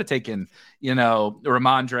it. I could have taken,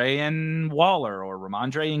 Ramondre and Waller or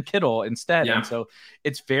Ramondre and Kittle instead. Yeah. And so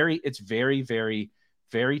it's very, very,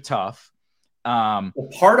 very tough. Well,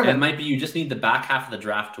 part of it might be you just need the back half of the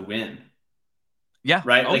draft to win. Yeah.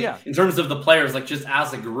 Right. Oh, like, yeah. In terms of the players, like just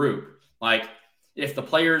as a group, like if the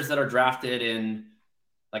players that are drafted in,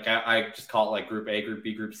 like I just call it like Group A, Group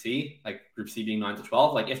B, Group C, like Group C being 9 to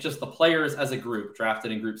 12. Like if just the players as a group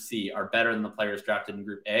drafted in Group C are better than the players drafted in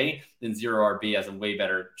Group A, then 0 RB has a way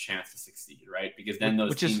better chance to succeed, right? Because then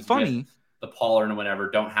those which teams is funny. With the Pollard and whatever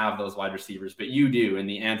don't have those wide receivers, but you do. And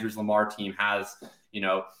the Andrews Lamar team has,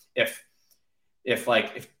 if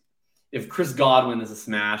Chris Godwin is a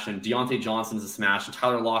smash and Deontay Johnson is a smash and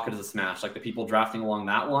Tyler Lockett is a smash, like the people drafting along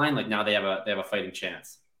that line, like now they have a fighting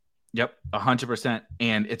chance. Yep, 100%.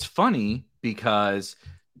 And it's funny because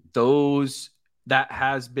that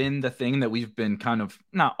has been the thing that we've been kind of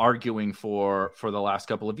not arguing for the last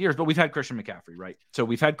couple of years, but we've had Christian McCaffrey, right? So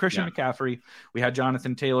we've had Christian McCaffrey, we had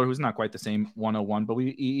Jonathan Taylor, who's not quite the same 101, but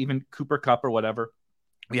we even Cooper Kupp or whatever.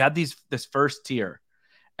 We had this first tier,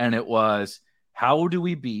 and it was, how do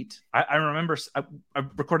we beat? I remember I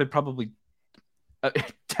recorded probably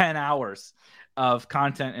 10 hours of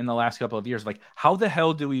content in the last couple of years. Like, how the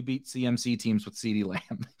hell do we beat CMC teams with CeeDee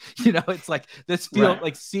Lamb? It's like this feel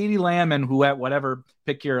like CeeDee Lamb and whatever,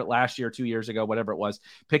 pick your last year, 2 years ago, whatever it was,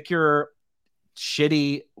 pick your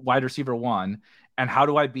shitty wide receiver 1. And how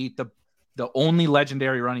do I beat the only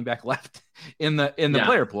legendary running back left in the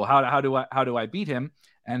player pool? How do I beat him?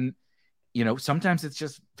 And sometimes it's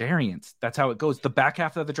just variance. That's how it goes. The back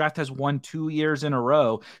half of the draft has won 2 years in a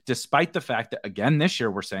row, despite the fact that, again, this year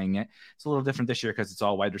we're saying it's a little different this year because it's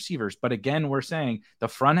all wide receivers. But again, we're saying the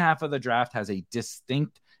front half of the draft has a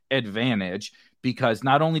distinct advantage because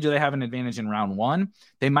not only do they have an advantage in round 1,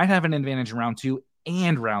 they might have an advantage in round 2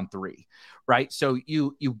 and round 3. Right. So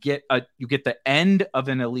you get the end of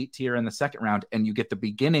an elite tier in the 2nd round, and you get the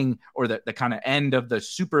beginning or the kind of end of the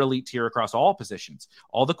super elite tier across all positions.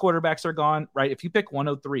 All the quarterbacks are gone. Right. If you pick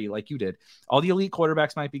 103, like you did, all the elite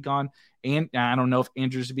quarterbacks might be gone. And I don't know if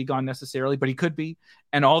Andrews would be gone necessarily, but he could be.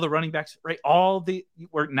 And all the running backs, right.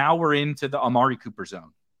 We're into the Amari Cooper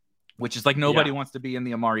zone. which is like nobody wants to be in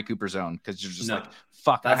the Amari Cooper zone because you're just like,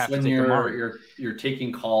 fuck, that's I have when to take Amari. You're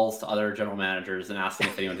taking calls to other general managers and asking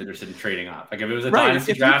if anyone's interested in trading up. Like if it was a Right,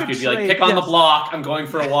 dynasty if you draft, could you'd be like, trade- pick on the yes. block. I'm going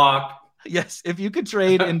for a walk. Yes, if you could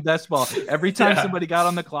trade in best ball every time Yeah. somebody got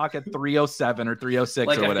on the clock at 307 or 306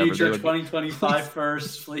 Like or a whatever, they future would 2025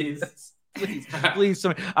 first, please. please.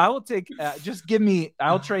 So I will take. Just give me.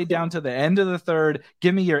 I'll trade down to the end of the third.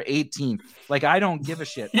 Give me your 18th. Like I don't give a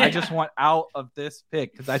shit. Yeah. I just want out of this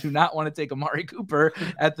pick because I do not want to take Amari Cooper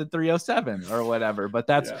at the 307 or whatever. But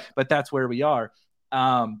that's where we are.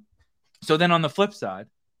 So then on the flip side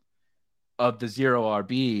of the zero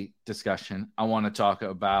RB discussion, I want to talk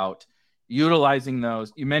about utilizing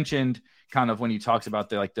those. You mentioned kind of when you talked about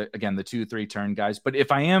the 2-3 turn guys. But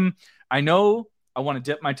if I know I want to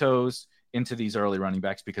dip my toes into these early running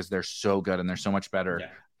backs because they're so good and they're so much better.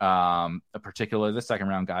 Yeah. Particularly the second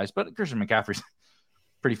round guys, but Christian McCaffrey's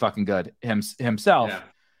pretty fucking good himself.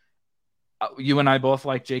 Yeah. You and I both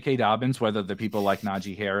like J.K. Dobbins, whether the people like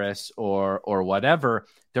Najee Harris or whatever.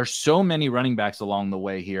 There's so many running backs along the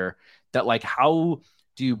way here that like, how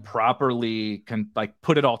do you properly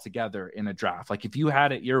put it all together in a draft? Like if you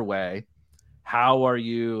had it your way, how are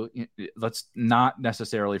you, let's not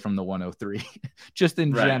necessarily from the 103, just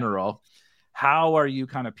in general, how are you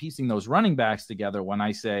kind of piecing those running backs together when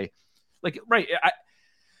I say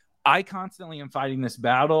I constantly am fighting this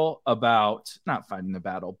battle about not fighting the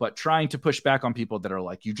battle, but trying to push back on people that are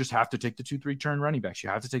like, you just have to take the 2-3 turn running backs. You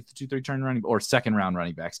have to take the 2-3 turn running or second round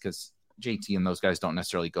running backs. Cause JT and those guys don't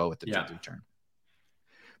necessarily go with the 2-3 turn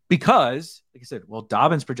because like I said, well,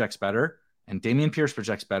 Dobbins projects better and Dameon Pierce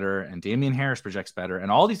projects better and Damian Harris projects better.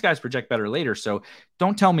 And all these guys project better later. So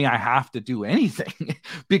don't tell me I have to do anything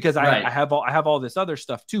because I have all this other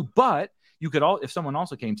stuff too. But you could if someone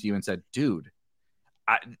also came to you and said, dude,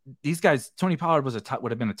 these guys, Tony Pollard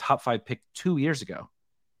would have been a top 5 pick 2 years ago.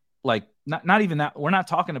 Like not even that. We're not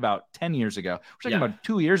talking about 10 years ago. We're talking about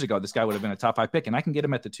 2 years ago. This guy would have been a top 5 pick and I can get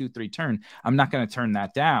him at the 2-3 turn. I'm not going to turn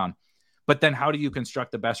that down. But then how do you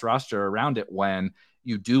construct the best roster around it when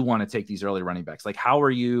you do want to take these early running backs? Like, how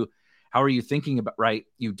are you thinking about, right?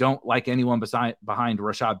 You don't like anyone behind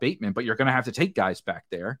Rashad Bateman, but you're going to have to take guys back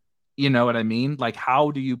there. You know what I mean? Like,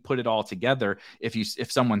 how do you put it all together?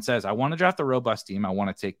 If someone says, I want to draft a robust team, I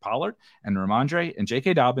want to take Pollard and Ramondre and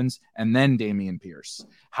J.K. Dobbins and then Dameon Pierce.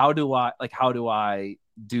 How do I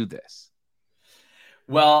do this?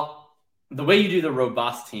 Well, the way you do the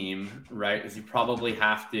robust team, right, is you probably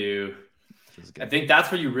have to, I think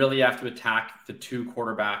that's where you really have to attack the 2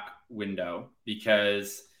 quarterback window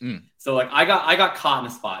because so like I got caught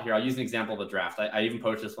in a spot here. I'll use an example of a draft. I even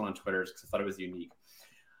posted this one on Twitter because I thought it was unique.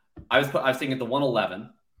 I was thinking at the 111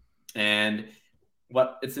 and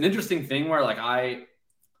it's an interesting thing where like I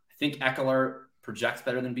think Eckler projects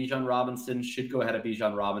better than Bijan Robinson, should go ahead of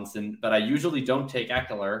Bijan Robinson, but I usually don't take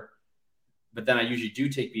Eckler, but then I usually do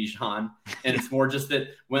take Bijan. And it's more just that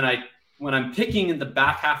when I'm picking in the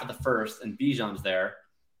back half of the first and Bijan's there,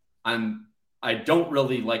 I don't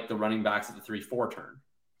really like the running backs at the 3-4 turn.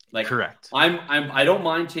 Like, correct. I don't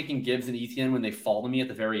mind taking Gibbs and Etienne when they fall to me at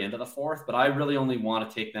the very end of the 4th, but I really only want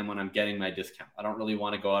to take them when I'm getting my discount. I don't really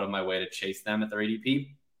want to go out of my way to chase them at their ADP.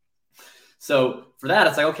 So for that,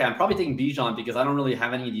 it's like, okay, I'm probably taking Bijan because I don't really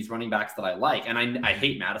have any of these running backs that I like. And I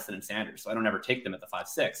hate Madison and Sanders, so I don't ever take them at the 5-6.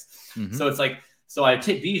 Mm-hmm. So it's like, so I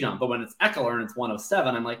take Bijan, but when it's Eckler and it's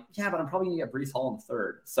 107, I'm like, yeah, but I'm probably going to get Breece Hall in the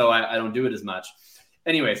 3rd. So I don't do it as much.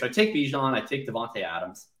 Anyway, so I take Bijan, I take Devontae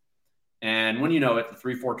Adams. And when you know it, the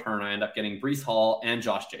 3-4 turn, I end up getting Breece Hall and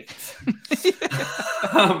Josh Jacobs.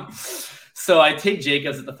 So I take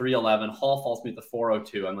Jacobs at the 311. Hall falls me at the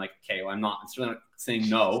 402. I'm like, okay, well, I'm certainly not saying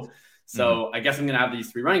no. So I guess I'm going to have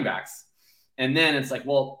these 3 running backs. And then it's like,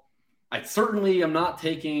 well, I certainly am not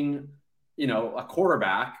taking, a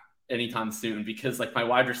quarterback anytime soon because like my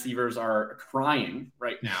wide receivers are crying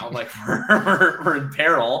right now. Like we're in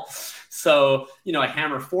peril. So, I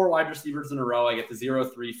hammer 4 wide receivers in a row. I get the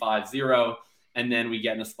 0-3-5-0. And then we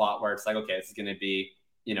get in a spot where it's like, okay, this is going to be,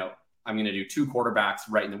 I'm going to do 2 quarterbacks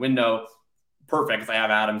right in the window. Perfect. Because I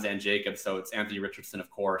have Adams and Jacob. So it's Anthony Richardson, of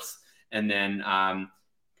course. And then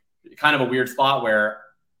kind of a weird spot where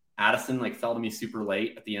Addison fell to me super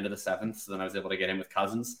late at the end of the 7th. So then I was able to get him with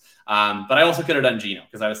Cousins. But I also could have done Geno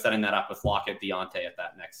because I was setting that up with Lockett, Deontay at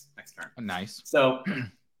that next turn. Nice. So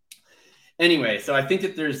anyway, so I think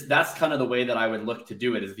that that's kind of the way that I would look to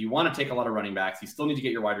do it is if you want to take a lot of running backs, you still need to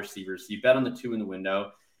get your wide receivers. So you bet on the 2 in the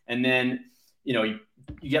window. And then, you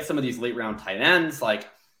get some of these late round tight ends. Like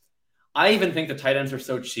I even think the tight ends are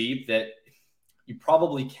so cheap that you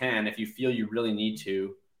probably can, if you feel you really need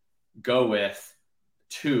to, go with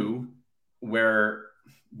 2 where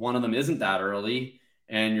one of them isn't that early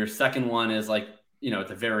and your second one is like, at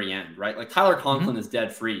the very end, right? Like Tyler Conklin is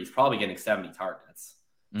dead free. He's probably getting 70 targets.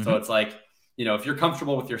 So it's like, if you're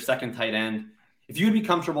comfortable with your second tight end, if you'd be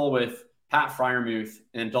comfortable with Pat Freiermuth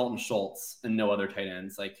and Dalton Schultz and no other tight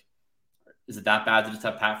ends, like, is it that bad to just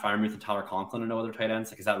have Pat Freiermuth and Tyler Conklin and no other tight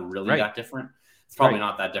ends? Like, is that really that different? It's probably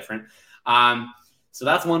not that different. So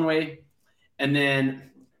that's one way. And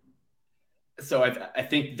then, so I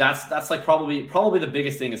think that's like probably the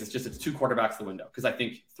biggest thing is it's 2 quarterbacks the window. Because I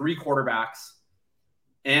think 3 quarterbacks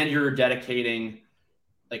and you're dedicating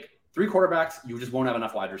like 3 quarterbacks, you just won't have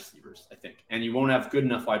enough wide receivers, I think. And you won't have good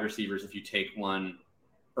enough wide receivers if you take one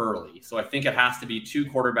early. So I think it has to be 2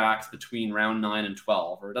 quarterbacks between round 9 and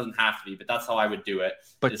 12, or it doesn't have to be, but that's how I would do it.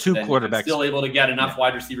 But 2 quarterbacks. I'm still able to get enough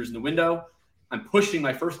wide receivers in the window. I'm pushing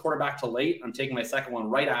my first quarterback to late. I'm taking my second one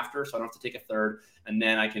right after, so I don't have to take a third. And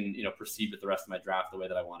then I can, proceed with the rest of my draft the way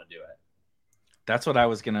that I want to do it. That's what I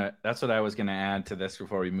was gonna add to this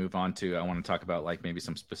before we move on to, I want to talk about like maybe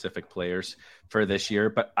some specific players for this year.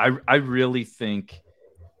 But I really think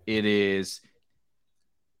it is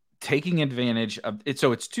taking advantage of it.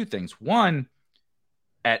 So it's 2 things. One,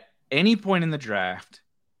 at any point in the draft,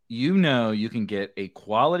 you can get a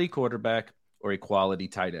quality quarterback or a quality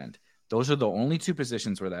tight end. Those are the only 2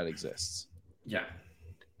 positions where that exists. Yeah.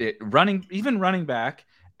 Even running back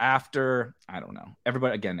after, I don't know,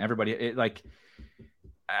 everybody,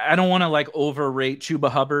 I don't want to like overrate Chuba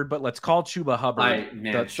Hubbard, but let's call Chuba Hubbard.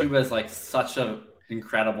 Chuba is like such an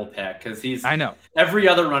incredible pick because I know every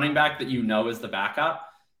other running back that is the backup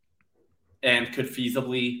and could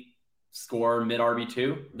feasibly score mid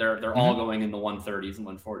RB2. They're all going in the 130s and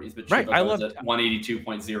 140s, but Chuba goes at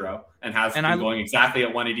 182.0 and has been going exactly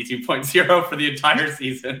at 182.0 for the entire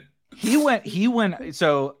season. He went.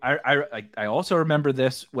 So I also remember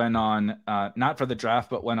this when on not for the draft,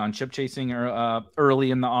 but when on chip chasing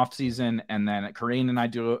early in the off season, and then Corinne and I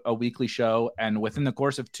do a weekly show, and within the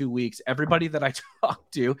course of 2 weeks, everybody that I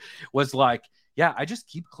talked to was like, yeah, I just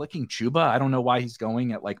keep clicking Chuba. I don't know why he's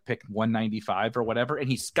going at like pick 195 or whatever. And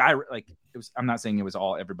he's I'm not saying it was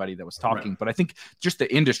all everybody that was talking, but I think just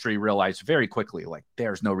the industry realized very quickly, like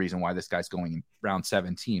there's no reason why this guy's going in round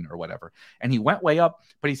 17 or whatever. And he went way up,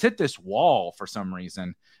 but he's hit this wall for some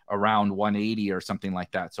reason around 180 or something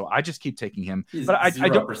like that. So I just keep taking him. He's but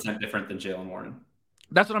 0% different than Jaylen Warren.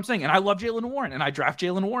 That's what I'm saying. And I love Jaylen Warren, and I draft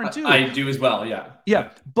Jaylen Warren too. I do as well. Yeah. Yeah.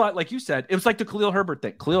 But like you said, it was like the Khalil Herbert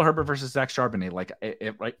thing. Khalil Herbert versus Zach Charbonnet.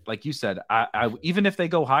 Like you said, I even if they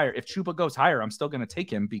go higher, if Chuba goes higher, I'm still going to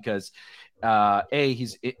take him because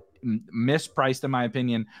he's mispriced in my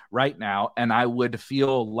opinion right now. And I would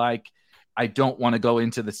feel like I don't want to go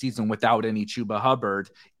into the season without any Chuba Hubbard,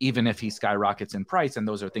 even if he skyrockets in price. And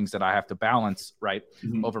those are things that I have to balance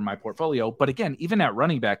over my portfolio. But again, even at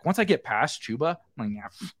running back, once I get past Chuba, I'm like,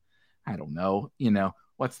 I don't know,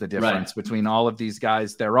 what's the difference between all of these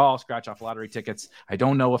guys? They're all scratch off lottery tickets. I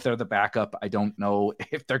don't know if they're the backup. I don't know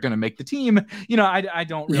if they're going to make the team. I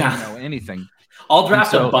don't really know anything. I'll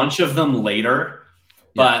draft a bunch of them later,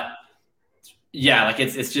 but like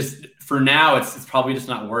it's just, for now, it's probably just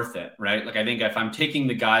not worth it, right? Like I think if I'm taking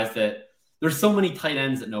the guys that there's so many tight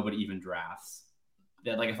ends that nobody even drafts,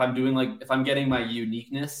 that like if I'm getting my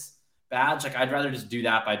uniqueness badge, like I'd rather just do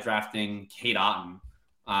that by drafting Kate Otten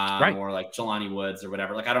or like Jelani Woods or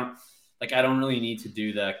whatever. Like I don't really need to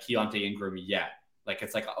do the Keontae Ingram yet. Like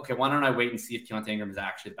it's like, okay, why don't I wait and see if Keontae Ingram is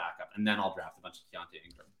actually the backup, and then I'll draft a bunch of Keontae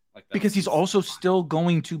Ingram. Because he's also still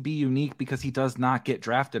going to be unique because he does not get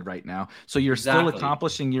drafted right now. So you're still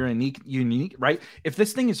accomplishing your unique, right? If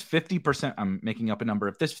this thing is 50%, I'm making up a number.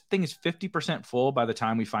 If this thing is 50% full by the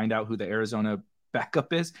time we find out who the Arizona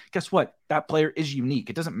backup is, guess what? That player is unique.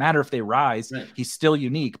 It doesn't matter if they rise. Right. He's still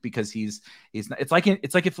unique because he's not, it's like if in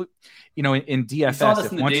DFS. We saw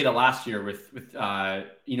this in the data last year with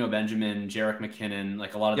Benjamin, Jerick McKinnon,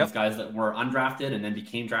 like a lot of these guys that were undrafted and then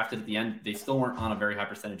became drafted at the end. They still weren't on a very high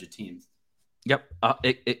percentage of teams. Yep,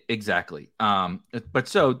 exactly. But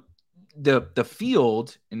so the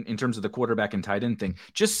field in terms of the quarterback and tight end thing,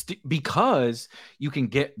 just because you can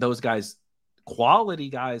get those guys, quality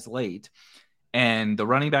guys late. And the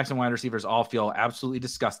running backs and wide receivers all feel absolutely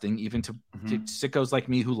disgusting, even to sickos like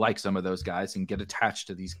me who like some of those guys and get attached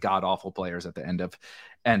to these god awful players at the end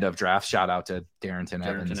of draft. Shout out to Darrington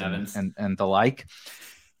Evans. And the like.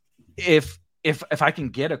 If I can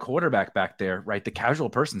get a quarterback back there, right, the casual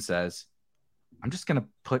person says, I'm just going to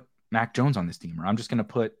put Mac Jones on this team, or I'm just going to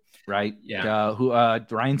put Ryan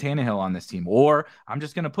Tannehill on this team, or I'm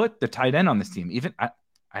just going to put the tight end on this team. Even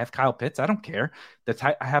I have Kyle Pitts. I don't care.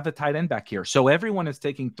 I have the tight end back here. So everyone is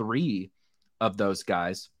taking 3 of those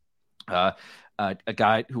guys. a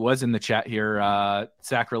guy who was in the chat here,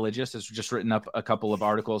 Sacrilegious, has just written up a couple of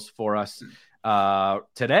articles for us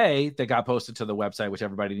today that got posted to the website, which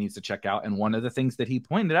everybody needs to check out. And one of the things that he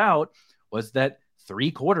pointed out was that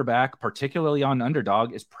 3 quarterback, particularly on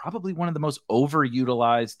underdog, is probably one of the most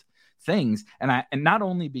overutilized things. And not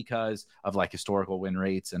only because of like historical win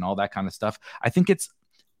rates and all that kind of stuff, I think it's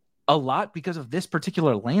a lot because of this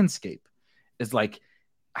particular landscape. Is like,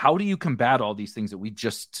 how do you combat all these things that we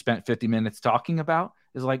just spent 50 minutes talking about?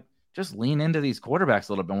 Is like, just lean into these quarterbacks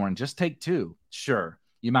a little bit more and just take 2. Sure,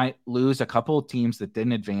 you might lose a couple of teams that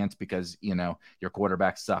didn't advance because, you know, your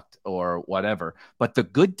quarterback sucked or whatever. But the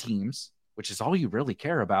good teams, which is all you really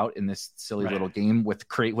care about in this silly little game with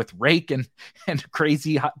rake and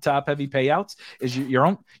crazy top heavy payouts, is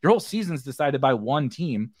your whole season's decided by one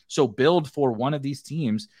team. So build for one of these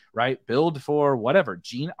teams, right? Build for whatever.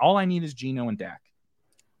 All I need is Geno and Dak.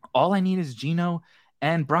 All I need is Geno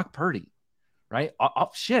and Brock Purdy, right?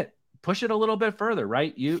 Push it a little bit further,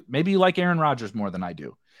 right? Maybe you like Aaron Rodgers more than I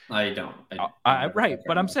do. I don't. Right.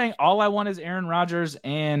 But I'm saying all I want is Aaron Rodgers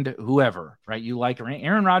and whoever, right? You like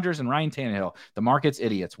Aaron Rodgers and Ryan Tannehill. The market's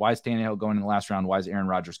idiots. Why is Tannehill going in the last round? Why is Aaron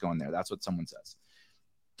Rodgers going there? That's what someone says.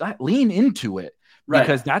 Lean into it,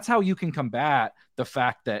 because that's how you can combat the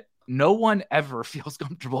fact that no one ever feels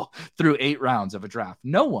comfortable through 8 rounds of a draft.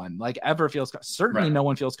 No one ever feels, certainly no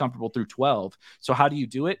one feels comfortable through 12. So how do you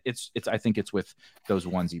do it? I think it's with those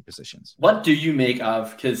onesie positions. What do you make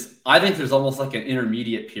of, because I think there's almost like an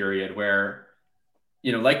intermediate period where,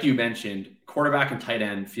 you know, like you mentioned, quarterback and tight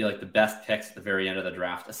end feel like the best picks at the very end of the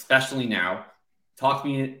draft, especially now. Talk to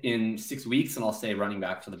me in 6 weeks and I'll say running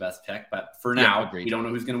back for the best pick. But for now, we don't know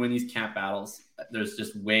who's going to win these camp battles. There's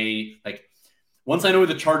just once I know who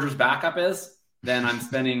the Chargers backup is, then I'm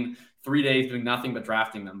spending 3 days doing nothing but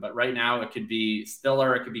drafting them. But right now, it could be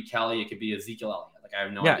Stiller, it could be Kelly, it could be Ezekiel Elliott. I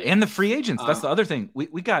have no idea. Yeah, and the free agents. That's the other thing.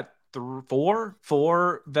 We got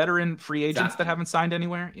four veteran free agents that haven't signed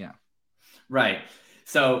anywhere. Yeah. Right.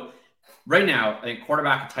 So right now, I think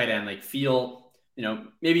quarterback and tight end feel, you know,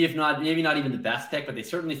 maybe not even the best pick, but they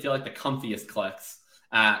certainly feel like the comfiest clicks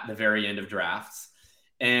at the very end of drafts.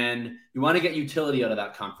 And you want to get utility out of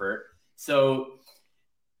that comfort. So,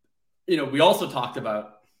 you know, we also talked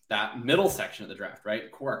about that middle section of the draft, right?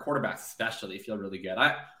 Our quarterbacks especially feel really good.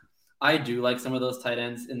 I do like some of those tight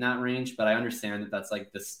ends in that range, but I understand that that's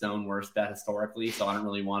like the stone worst bet historically. So I don't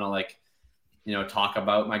really want to talk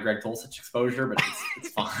about my Greg Dulcich exposure, but it's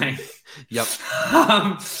fine. Yep.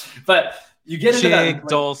 But you get into Chig,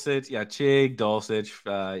 Dulcich, Chig,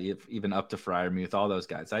 Dulcich, even up to Freiermuth, all those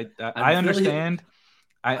guys. I understand.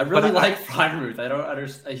 I really like Freiermuth. I don't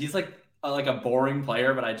understand. He's like a boring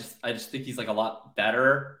player, but I just think he's a lot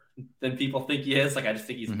better than people think he is. I just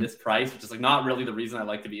think he's mispriced, which is not really the reason I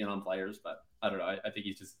like to be in on players, but I don't know. I think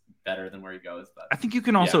he's just better than where he goes. But I think you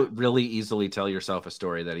can also really easily tell yourself a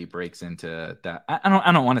story that he breaks into that.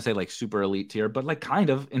 I don't want to say super elite tier, but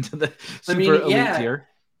kind of into the elite tier.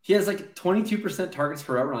 He has 22% targets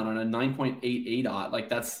per route run on a 9.88 odd.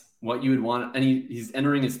 That's what you would want. And he's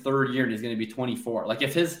entering his 3rd year and he's going to be 24.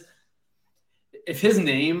 If his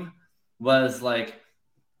name was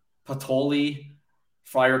Patoli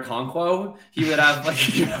Friar Conquo, he would have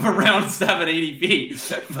around 780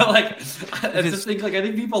 ADP. But I just think I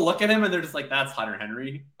think people look at him and they're just that's Hunter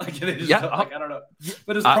Henry. I don't know.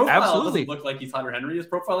 But his profile doesn't look like he's Hunter Henry. His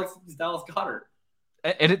profile looks like he's Dallas Goedert.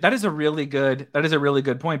 And that is a really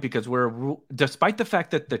good point, because despite the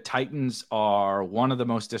fact that the Titans are one of the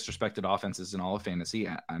most disrespected offenses in all of fantasy,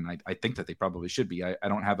 and I think that they probably should be. I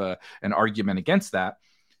don't have an argument against that.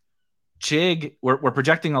 Chig, we're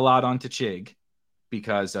projecting a lot onto Chig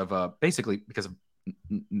because of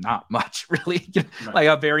not much really,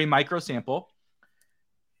 a very micro sample.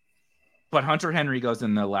 But Hunter Henry goes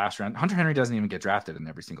in the last round. Hunter Henry doesn't even get drafted in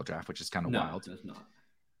every single draft, which is kind of wild. It does not.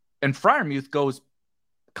 And Freiermuth goes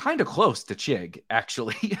kind of close to Chig,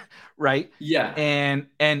 actually, right? Yeah.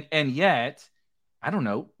 And yet, I don't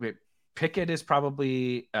know. Pickett is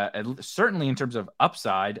probably certainly in terms of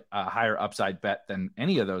upside, a higher upside bet than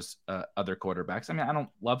any of those other quarterbacks. I mean, I don't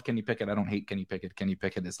love Kenny Pickett. I don't hate Kenny Pickett. Kenny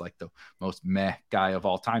Pickett is the most meh guy of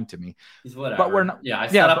all time to me. He's whatever. But we're not. Yeah, I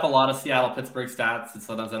set up a lot of Seattle Pittsburgh stats, and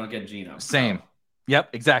sometimes I don't get Geno. Same. So. Yep,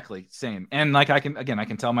 exactly. Same. And I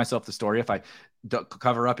can tell myself the story if I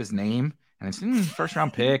cover up his name and it's first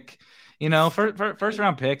round pick, first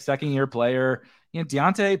round pick, 2nd year player.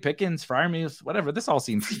 Deontay, Pickens, Freiermuth, whatever. This all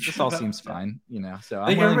seems fine, So I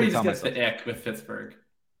think everybody just gets the ick with Pittsburgh.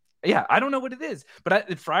 Yeah, I don't know what it is, but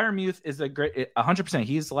Freiermuth is a great 100%.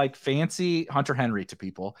 He's fancy Hunter Henry to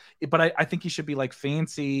people, but I think he should be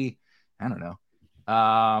fancy. I don't know.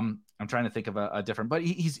 I'm trying to think of a different, but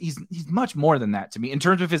he's much more than that to me in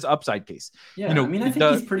terms of his upside case. Yeah, I mean, I think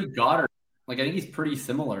he's pretty Goddard. Like, I think he's pretty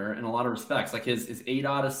similar in a lot of respects. Like his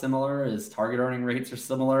ADOT is similar, his target earning rates are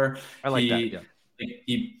similar. I like that. Yeah.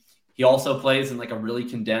 He also plays in like a really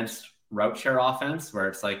condensed route share offense where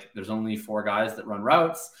it's like there's only 4 guys that run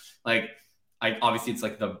routes. Like, obviously it's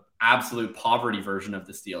like the absolute poverty version of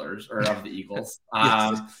the Steelers or of the Eagles.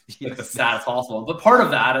 Like the saddest possible. But part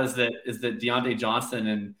of that is that Deontay Johnson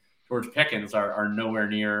and George Pickens are nowhere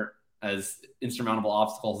near as insurmountable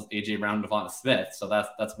obstacles as AJ Brown and Devonta Smith. So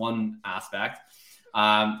that's one aspect.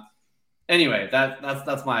 Anyway,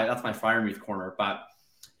 that's my Freiermuth corner. But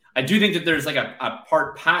I do think that there's like a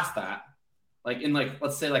part past that, like in like,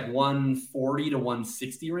 let's say like 140 to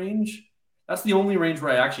 160 range. That's the only range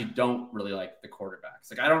where I actually don't really like the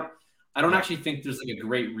quarterbacks. Like I don't actually think there's like a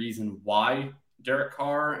great reason why Derek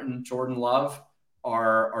Carr and Jordan Love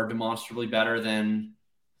are demonstrably better than,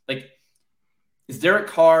 like, does Derek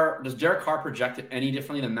Carr project it any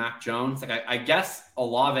differently than Mac Jones? Like I guess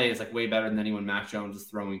Olave is like way better than anyone Mac Jones is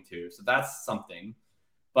throwing to. So that's something.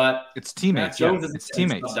 But it's teammates. Mac Jones it's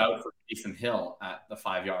teammates. Out for Taysom Hill at the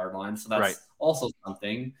 5-yard line. So that's also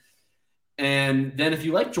something. And then if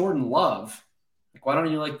you like Jordan Love, like why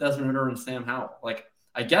don't you like Desmond Ridder and Sam Howell? Like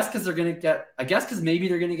I guess because maybe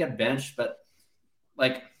they're gonna get benched, but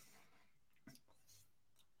like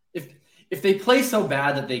if they play so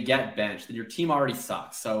bad that they get benched, then your team already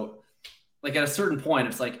sucks. So like at a certain point,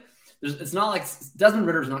 it's like it's not like Desmond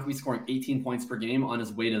Ridder is not gonna be scoring 18 points per game on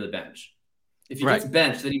his way to the bench. If he gets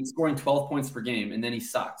benched, then he's scoring 12 points per game and then he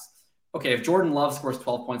sucks. Okay, if Jordan Love scores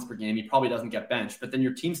 12 points per game, he probably doesn't get benched, but then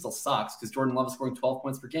your team still sucks because Jordan Love is scoring 12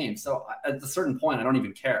 points per game. So at a certain point, I don't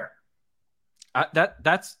even care. I'm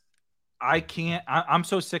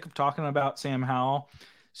so sick of talking about Sam Howell,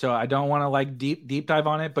 so I don't want to like deep dive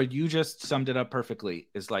on it, but you just summed it up perfectly.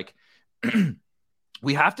 Is like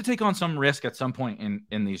we have to take on some risk at some point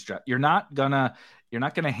in these drafts. You're not gonna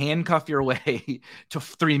handcuff your way to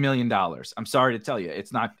 $3 million. I'm sorry to tell you,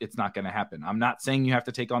 it's not going to happen. I'm not saying you have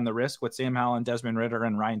to take on the risk with Sam Howell and Desmond Ridder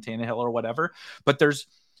and Ryan Tannehill or whatever, but there's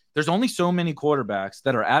only so many quarterbacks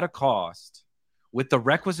that are at a cost with the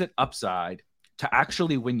requisite upside to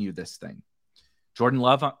actually win you this thing. Jordan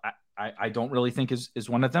Love, I don't really think is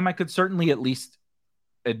one of them. I could certainly at least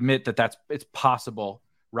admit that it's possible.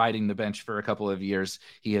 Riding the bench for a couple of years,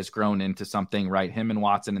 he has grown into something, right? Him and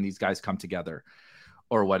Watson and these guys come together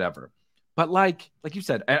or whatever. But like you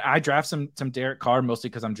said, I draft some Derek Carr mostly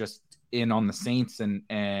because I'm just in on the Saints and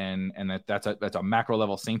that's a macro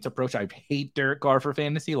level Saints approach. I hate Derek Carr for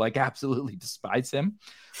fantasy, like absolutely despise him.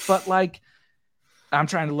 But like I'm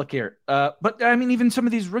trying to look here. But I mean, even some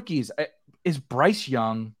of these rookies, is Bryce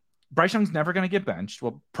Young's never going to get benched.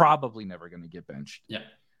 Well, probably never going to get benched. Yeah.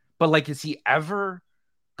 But like, is he ever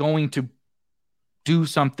going to do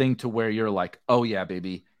something to where you're like, oh yeah,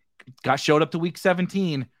 baby, showed up to week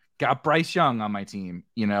 17, got Bryce Young on my team,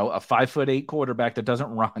 a 5'8" quarterback that doesn't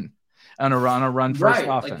run on a run first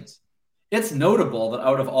offense. Like, it's notable that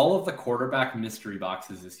out of all of the quarterback mystery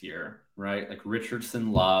boxes this year, right? Like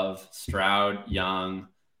Richardson, Love, Stroud, Young,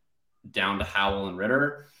 down to Howell and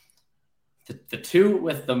Ridder, the two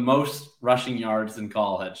with the most rushing yards in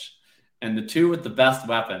college and the two with the best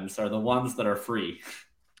weapons are the ones that are free.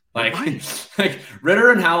 Like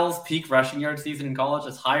Ridder and Howell's peak rushing yard season in college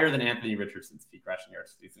is higher than Anthony Richardson's peak rushing yard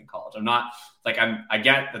season in college. I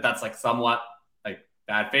get that that's like somewhat like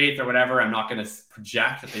bad faith or whatever. I'm not going to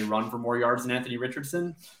project that they run for more yards than Anthony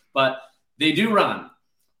Richardson, but they do run.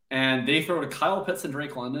 And they throw to Kyle Pitts and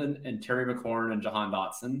Drake London and Terry McLaurin and Jahan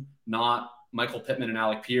Dotson, not Michael Pittman and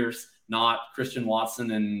Alec Pierce, not Christian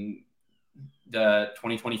Watson and the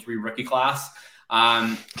 2023 rookie class.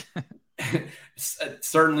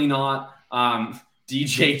 Certainly not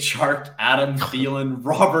DJ Chark, Adam Thielen,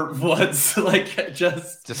 Robert Woods. Like,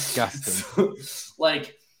 just disgusting.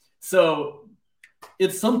 So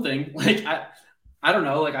it's something like I don't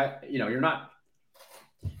know. Like you're not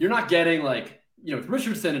getting like with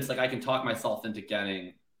Richardson. It's like I can talk myself into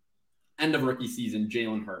getting end of rookie season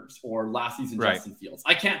Jalen Hurts or last season Justin Fields.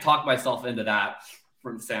 I can't talk myself into that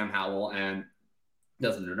from Sam Howell and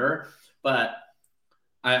Desmond Ridder, but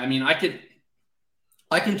I mean, I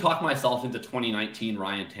can talk myself into 2019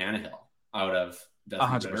 Ryan Tannehill out of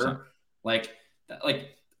Desmond Ridder. Like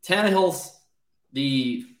Tannehill's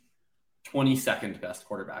the 22nd best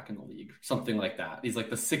quarterback in the league, something like that. He's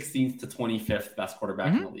like the 16th to 25th best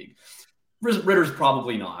quarterback in the league. Ritter's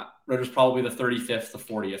probably not. Ritter's probably the 35th, the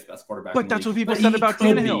 40th best quarterback. But that's what people said about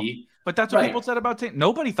Tannehill. But that's what people said about Tannehill.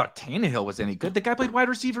 Nobody thought Tannehill was any good. The guy played wide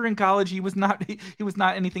receiver in college. He was not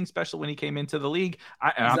anything special when he came into the league.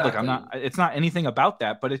 It's not anything about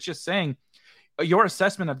that, but it's just saying your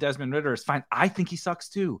assessment of Desmond Ridder is fine. I think he sucks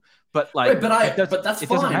too. But like, but that's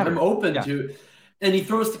fine. I'm open to. And he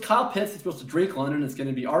throws to Kyle Pitts. He throws to Drake London. It's going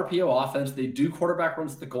to be RPO offense. They do quarterback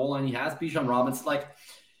runs to the goal line. He has Bijan Robinson. Like,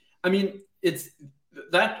 I mean, it's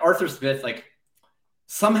that Arthur Smith. Like,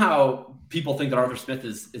 somehow people think that Arthur Smith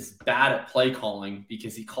is bad at play calling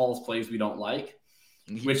because he calls plays we don't like,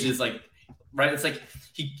 which is like, right? It's like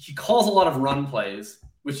he calls a lot of run plays,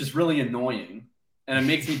 which is really annoying, and it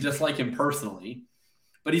makes me dislike him personally.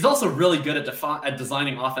 But he's also really good at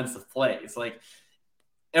designing offensive plays. Like,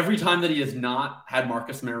 every time that he has not had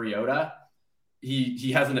Marcus Mariota,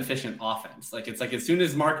 he has an efficient offense. Like, it's like as soon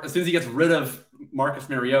as he gets rid of Marcus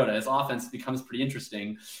Mariota, his offense becomes pretty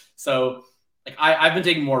interesting. So like I've been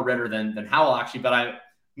taking more Ridder than Howell actually, but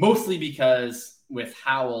mostly because with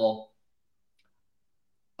Howell,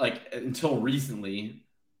 like until recently,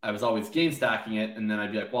 I was always game stacking it, and then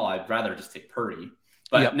I'd be like, well, I'd rather just take Purdy.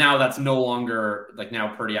 But now that's no longer like,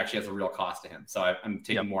 now Purdy actually has a real cost to him. So I'm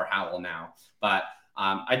taking more Howell now. But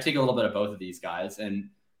I take a little bit of both of these guys, and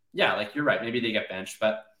yeah, like you're right. Maybe they get benched,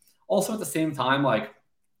 but also at the same time, like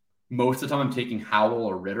most of the time I'm taking Howell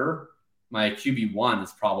or Ridder. My QB1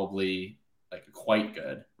 is probably like quite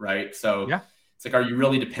good, right? So it's like, are you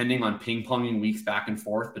really depending on ping-ponging weeks back and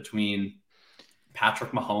forth between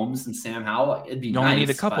Patrick Mahomes and Sam Howell? It'd be you only need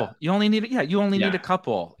a couple. You only need a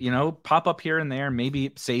couple. You know, pop up here and there,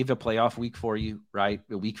 maybe save a playoff week for you, right?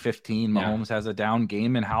 Week 15, Mahomes has a down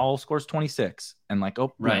game and Howell scores 26, and like,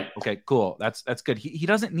 oh, right, okay, cool, that's good. He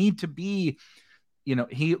doesn't need to be, you know,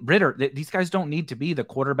 Ridder. These guys don't need to be the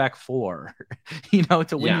quarterback 4, you know,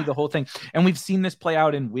 to win you the whole thing. And we've seen this play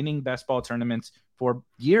out in winning best ball tournaments for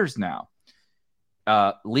years now.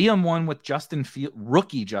 Liam won with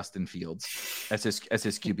rookie Justin Fields as his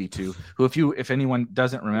QB2, who if anyone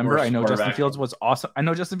doesn't remember, I know Justin Fields was awesome.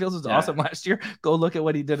 Awesome last year. Go look at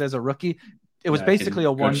what he did as a rookie. It was basically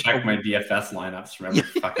a one. Check my DFS lineups from every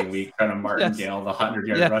fucking week. Kind of Martindale, the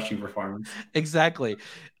 100-yard rushing performance. Exactly.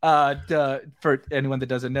 For anyone that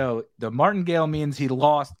doesn't know, the Martingale means he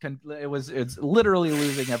lost. It's literally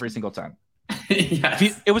losing every single time.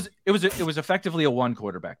 Yes. It was effectively a one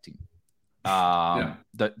quarterback team. Won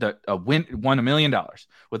 $1 million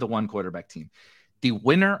with a one quarterback team. The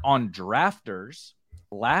winner on drafters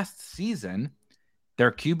last season,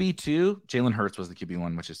 their QB2, Jalen Hurts was the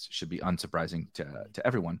QB1, which should be unsurprising to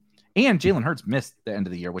everyone. And Jalen Hurts missed the end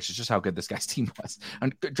of the year, which is just how good this guy's team was.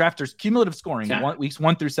 And drafters cumulative scoring weeks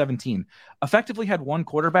 1 through 17 effectively had one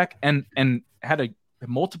quarterback and had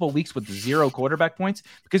multiple weeks with 0 quarterback points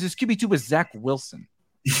because his QB2 was Zach Wilson.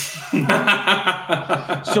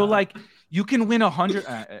 So like, you can win 100,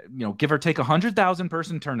 give or take 100,000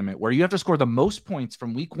 person tournament where you have to score the most points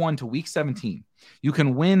from week 1 to week 17. You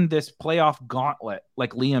can win this playoff gauntlet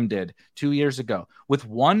like Liam did 2 years ago with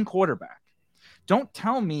one quarterback. Don't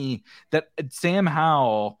tell me that Sam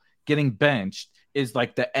Howell getting benched is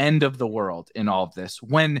like the end of the world in all of this,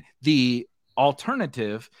 when the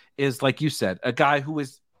alternative is, like you said, a guy who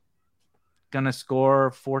is going to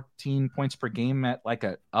score 14 points per game at like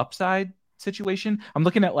an upside situation. I'm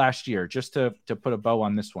looking at last year just to put a bow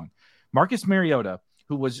on this one. Marcus Mariota,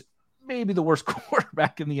 who was maybe the worst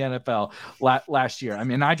quarterback in the NFL last year. I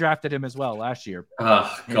mean, I drafted him as well last year.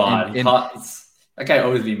 Oh God, that guy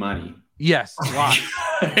owes me money. Yes, a lot.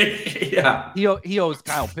 Yeah, he owes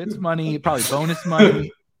Kyle Pitts money, probably bonus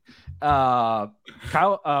money.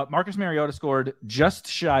 Marcus Mariota scored just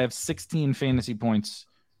shy of 16 fantasy points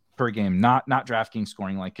per game, not DraftKings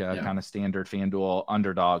scoring, like kind of standard FanDuel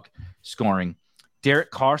underdog scoring.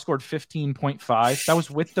 Derek Carr scored 15.5. That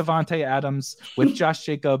was with Devontae Adams, with Josh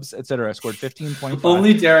Jacobs, etc. Scored 15.5.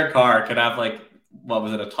 Only Derek Carr could have like, what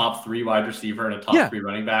was it, a top 3 wide receiver and a top 3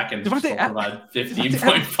 running back, and still provide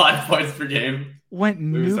 15.5 points per game. Went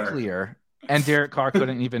nuclear, and Derek Carr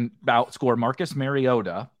couldn't even outscore Marcus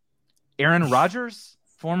Mariota. Aaron Rodgers,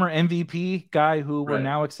 former MVP guy who we're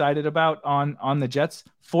now excited about on the Jets,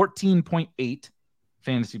 14.8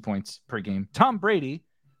 fantasy points per game. Tom Brady,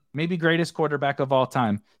 maybe greatest quarterback of all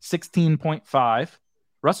time, 16.5.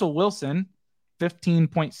 Russell Wilson,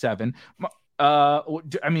 15.7.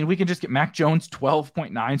 I mean, we can just get Mac Jones,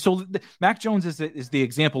 12.9. So Mac Jones is the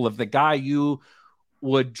example of the guy you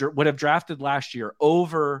would have drafted last year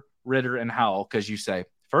over Ridder and Howell, because you say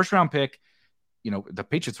first round pick. You know, the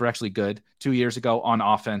Patriots were actually good 2 years ago on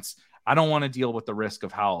offense. I don't want to deal with the risk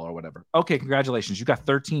of Howell or whatever. Okay, congratulations. You got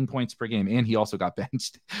 13 points per game, and he also got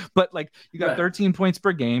benched. But like, you got 13 points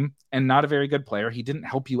per game and not a very good player. He didn't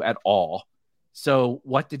help you at all. So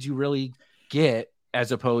what did you really get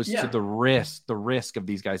as opposed to the risk of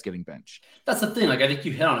these guys getting benched? That's the thing. Like, I think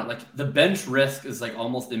you hit on it. Like, the bench risk is like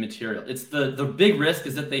almost immaterial. It's the big risk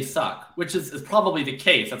is that they suck, which is probably the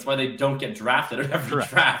case. That's why they don't get drafted at every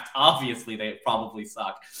draft. Obviously, they probably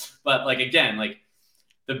suck. But like, again, like,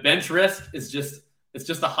 the bench risk is just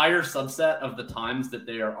a higher subset of the times that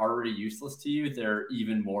they are already useless to you. They're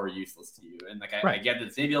even more useless to you. And like, I get that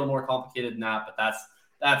it's maybe a little more complicated than that, but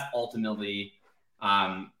that's ultimately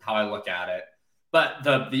how I look at it. But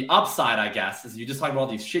the upside, I guess, is you just talk about all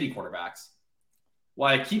these shitty quarterbacks.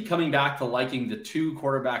 Why I keep coming back to liking the 2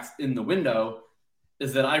 quarterbacks in the window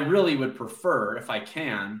is that I really would prefer, if I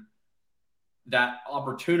can, that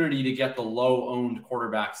opportunity to get the low-owned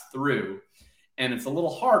quarterbacks through. And it's a little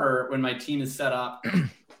harder when my team is set up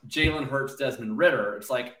Jalen Hurts, Desmond Ridder. It's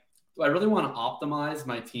like, do I really want to optimize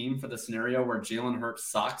my team for the scenario where Jalen Hurts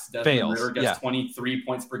sucks, Desmond Ridder gets 23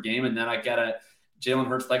 points per game, and then I get a Jalen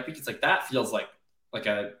Hurts like week? It's like, that feels like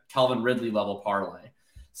a Calvin Ridley level parlay.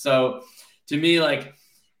 So to me, like,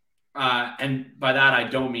 and by that, I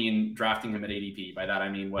don't mean drafting him at ADP. By that, I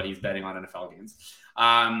mean what he's betting on NFL games.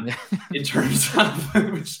 In terms of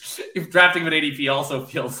which, if drafting him at ADP also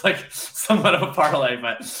feels like somewhat of a parlay,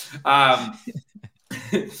 but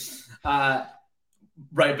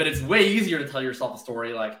right. But it's way easier to tell yourself a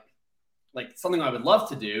story. Like something I would love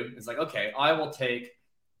to do is like, okay, I'm going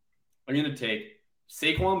to take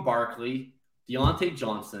Saquon Barkley, Deontay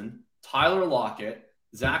Johnson, Tyler Lockett,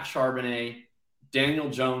 Zach Charbonnet, Daniel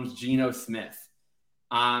Jones, Geno Smith,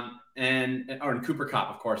 and Cooper Kupp,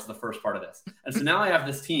 of course, is the first part of this. And so now I have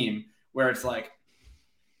this team where it's like,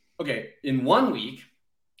 okay, in 1 week,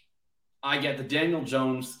 I get the Daniel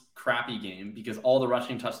Jones crappy game because all the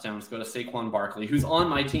rushing touchdowns go to Saquon Barkley, who's on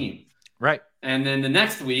my team. Right. And then the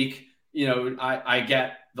next week, I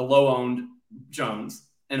get the low-owned Jones.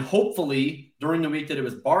 And hopefully during the week that it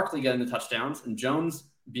was Barkley getting the touchdowns and Jones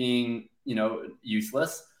being,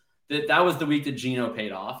 useless, that was the week that Geno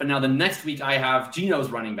paid off. And now the next week I have Geno's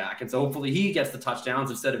running back. And so hopefully he gets the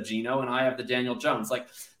touchdowns instead of Geno, and I have the Daniel Jones. Like,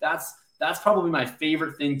 that's probably my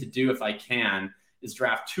favorite thing to do if I can, is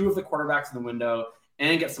draft 2 of the quarterbacks in the window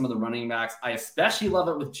and get some of the running backs. I especially love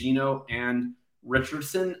it with Geno and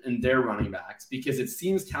Richardson and their running backs, because it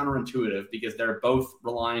seems counterintuitive because they're both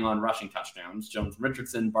relying on rushing touchdowns, Jones and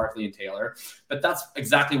Richardson, Barkley and Taylor. But that's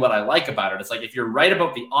exactly what I like about it. It's like, if you're right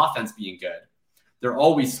about the offense being good, they're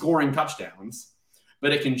always scoring touchdowns,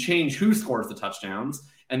 but it can change who scores the touchdowns.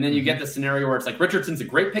 And then you get the scenario where it's like, Richardson's a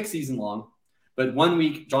great pick season long, but 1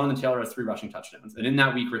 week Jonathan Taylor has 3 rushing touchdowns. And in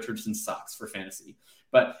that week, Richardson sucks for fantasy.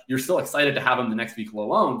 But you're still excited to have him the next week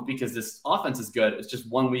low owned because this offense is good. It's just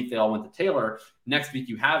 1 week they all went to Taylor. Next week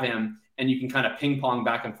you have him, and you can kind of ping pong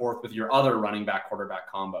back and forth with your other running back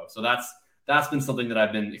quarterback combo. So that's been something that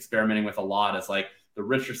I've been experimenting with a lot, is like the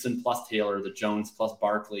Richardson plus Taylor, the Jones plus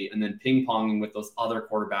Barkley, and then ping ponging with those other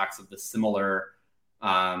quarterbacks of the similar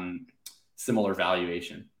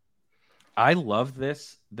valuation. I love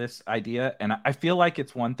this idea, and I feel like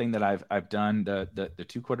it's one thing that I've done the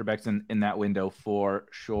 2 quarterbacks in that window for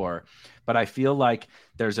sure. But I feel like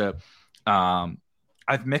there's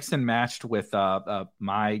I've mixed and matched with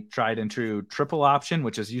my tried and true triple option,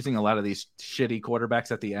 which is using a lot of these shitty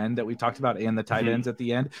quarterbacks at the end that we talked about and the tight ends at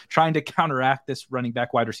the end, trying to counteract this running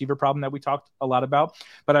back wide receiver problem that we talked a lot about.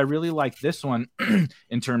 But I really like this one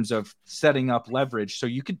in terms of setting up leverage. So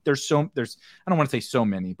there's I don't want to say so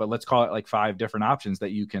many, but let's call it like 5 different options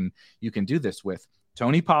that you can do this with.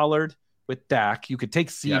 Tony Pollard with Dak. You could take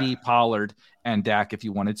CD, Pollard, and Dak if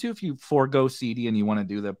you wanted to. If you forego CD and you want to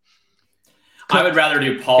do the, I would rather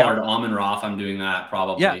do Pollard, Amon-Ra if I'm doing that,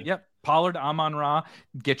 probably. Yeah. Pollard, Amon-Ra,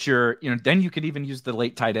 get your, then you could even use the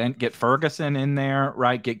late tight end, get Ferguson in there,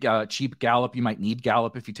 right? Get cheap Gallup. You might need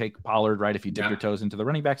Gallup if you take Pollard, right? If you dip your toes into the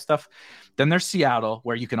running back stuff. Then there's Seattle,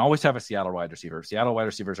 where you can always have a Seattle wide receiver. Seattle wide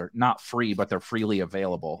receivers are not free, but they're freely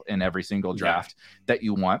available in every single draft that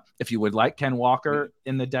you want. If you would like Ken Walker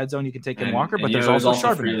in the dead zone, you can take Ken Walker, but there's also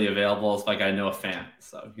Charbonnet. Freely available. It's like I know a fan,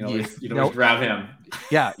 so you can always grab him.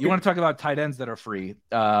 Yeah, you want to talk about tight ends that are free.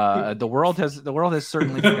 The world has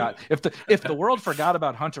certainly forgot. If the world forgot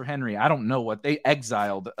about Hunter Henry, I don't know what they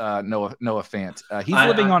exiled Noah Fant.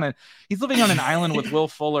 He's living on an island with Will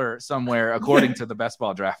Fuller somewhere, according to the best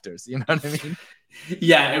ball drafters. You know what I mean?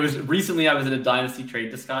 Yeah, it was recently. I was in a dynasty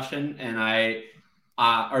trade discussion, and I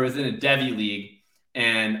was in a Devy league,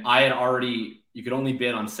 and I had already. You could only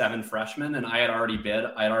bid on 7 freshmen, and I had already bid.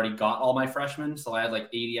 I had already got all my freshmen, so I had like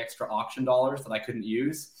 80 extra auction dollars that I couldn't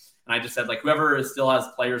use. And I just said, like, whoever still has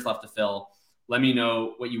players left to fill, let me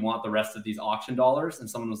know what you want the rest of these auction dollars. And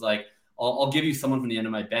someone was like, I'll give you someone from the end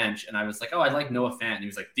of my bench. And I was like, oh, I'd like Noah Fant. And he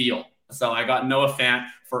was like, deal. So I got Noah Fant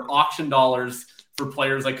for auction dollars for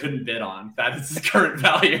players I couldn't bid on. That is his current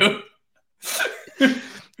value.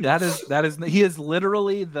 That is he is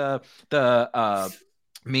literally the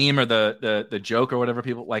meme or the joke or whatever,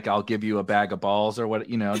 people like, I'll give you a bag of balls or what,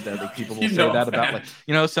 that people will say that about, like,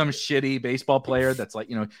 some shitty baseball player that's like,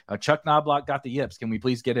 Chuck Knobloch got the yips, can we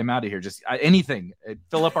please get him out of here, just anything,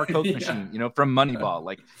 fill up our Coke machine, from Moneyball,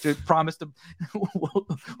 like, dude, promise to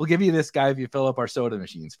we'll give you this guy if you fill up our soda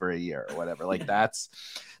machines for a year or whatever. Like, that's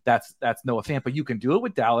Noah Fant. But you can do it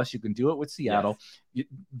with Dallas, you can do it with Seattle. Yes.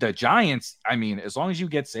 The Giants, I mean, as long as you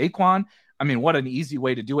get Saquon, I mean, what an easy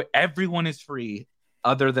way to do it. Everyone is free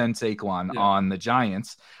other than Saquon on the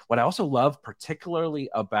Giants. What I also love particularly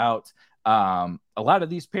about a lot of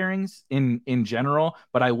these pairings in general,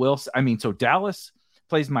 but so Dallas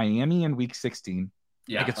plays Miami in week 16.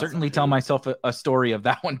 I could certainly tell myself a story of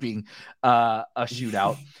that one being a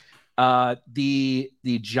shootout.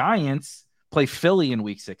 The Giants play Philly in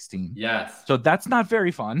week 16. Yes. So that's not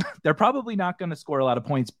very fun. They're probably not going to score a lot of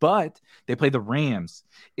points, but they play the Rams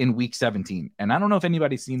in week 17. And I don't know if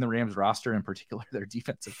anybody's seen the Rams roster, in particular, their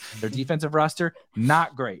defensive roster.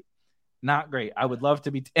 Not great. I would love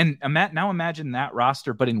to be, and now imagine that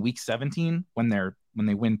roster, but in week 17, when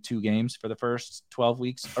they win 2 games for the first 12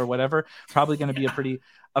 weeks or whatever, probably going to be a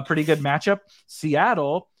pretty good matchup.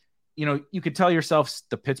 Seattle, you could tell yourself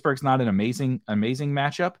the Pittsburgh's not an amazing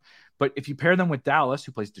matchup. But if you pair them with Dallas,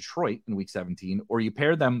 who plays Detroit in week 17, or you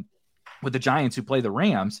pair them with the Giants, who play the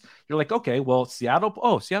Rams, you're like, okay, well, Seattle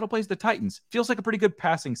plays the Titans. Feels like a pretty good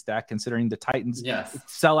passing stack, considering the Titans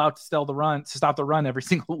sell out to stop the run every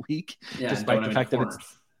single week, despite the fact that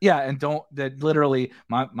it's literally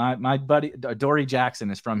my buddy Dory Jackson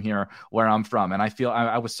is from here where I'm from, and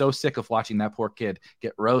I was so sick of watching that poor kid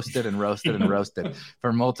get roasted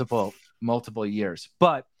for multiple years.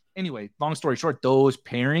 But anyway, long story short, those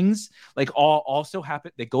pairings also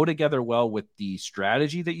happen. They go together well with the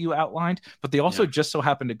strategy that you outlined, but they also just so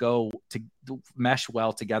happen to go to mesh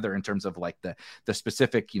well together in terms of like the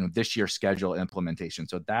specific, this year's schedule implementation.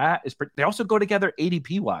 So they also go together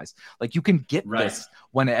ADP wise. Like, you can get this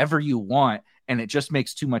whenever you want, and it just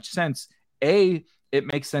makes too much sense. It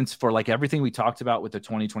makes sense for like everything we talked about with the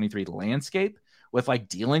 2023 landscape. With like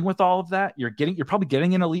dealing with all of that, you're probably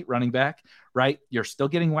getting an elite running back, right? You're still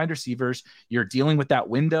getting wide receivers. You're dealing with that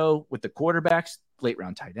window with the quarterbacks. Late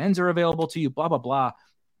round tight ends are available to you, blah, blah, blah.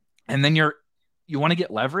 And then you want to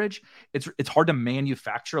get leverage. It's hard to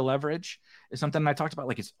manufacture leverage. It's something I talked about.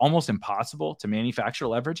 Like, it's almost impossible to manufacture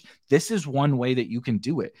leverage. This is one way that you can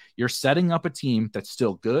do it. You're setting up a team that's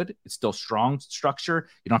still good. It's still strong structure.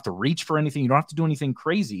 You don't have to reach for anything. You don't have to do anything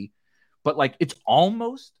crazy, but like, it's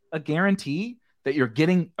almost a guarantee that you're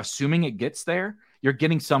getting, assuming it gets there, you're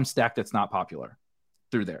getting some stack that's not popular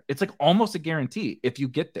through there. It's like almost a guarantee if you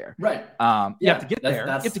get there. Right. You have to get there.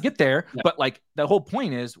 You have to get there. Yeah. But like, the whole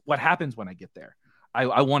point is, what happens when I get there?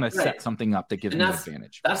 I want to set something up that gives me an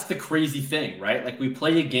advantage. That's the crazy thing, right? Like, we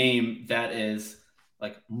play a game that is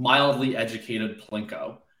like mildly educated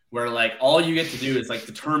Plinko, where like all you get to do is like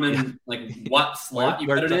determine like what slot you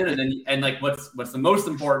put it in, and like what's the most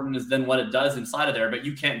important is then what it does inside of there, but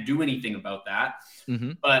you can't do anything about that.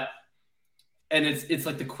 Mm-hmm. And it's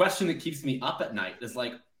like the question that keeps me up at night is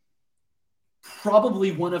like,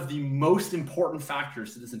 probably one of the most important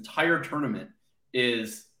factors to this entire tournament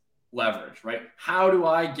is leverage, right? How do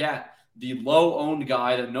I get the low owned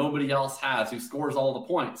guy that nobody else has, who scores all the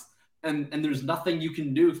points? And there's nothing you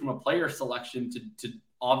can do from a player selection to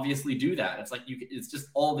obviously do that. It's like it's just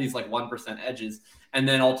all these like 1% edges. And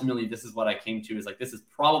then ultimately, this is what I came to, is like, this is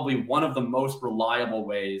probably one of the most reliable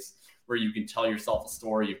ways where you can tell yourself a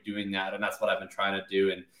story of doing that. And that's what I've been trying to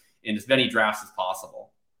do in as many drafts as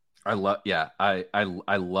possible. I love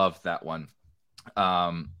that one.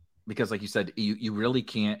 Because like you said, you really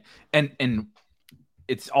can't, and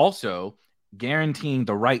it's also guaranteeing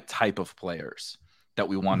the right type of players that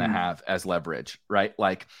we want to have as leverage, right?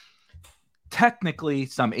 Like, technically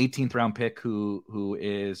some 18th round pick who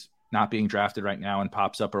is not being drafted right now and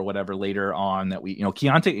pops up or whatever later on, that we,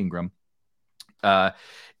 Keontae Ingram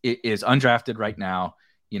is undrafted right now,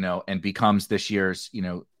 and becomes this year's,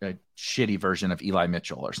 a shitty version of Eli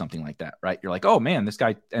Mitchell or something like that, right? You're like, oh man, this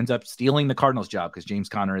guy ends up stealing the Cardinals job because James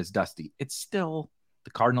Conner is dusty. It's still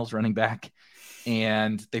the Cardinals running back,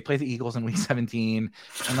 and they play the Eagles in week 17.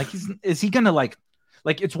 And like, is he going to like,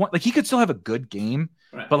 like it's one, like he could still have a good game,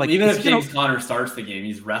 right. but like even if James Conner starts the game,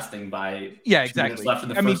 he's resting by exactly. left in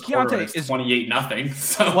the first quarter. It's 28-0.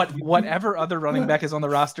 So whatever other running back is on the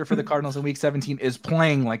roster for the Cardinals in Week 17 is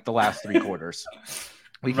playing like the last 3 quarters.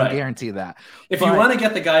 We can guarantee that. If you want to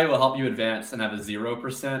get the guy who will help you advance and have a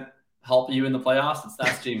 0% help you in the playoffs,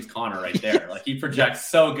 that's James Conner right there. Like he projects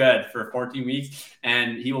so good for 14 weeks,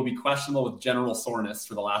 and he will be questionable with general soreness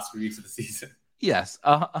for the last 3 weeks of the season. Yes,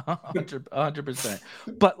 100%.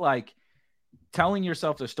 But like telling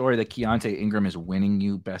yourself the story that Keontae Ingram is winning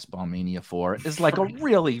you Best Ball Mania 4 is like a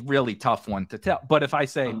really, really tough one to tell. But if I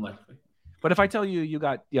say, but if I tell you you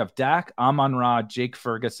have Dak, Amon-Ra, Jake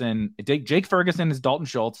Ferguson. Jake Ferguson is Dalton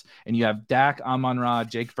Schultz, and you have Dak, Amon-Ra,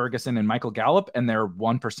 Jake Ferguson, and Michael Gallup, and they're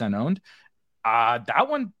 1% owned. That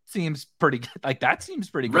one seems pretty good. Like that seems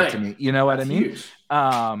pretty good to me. You know what I mean? Huge.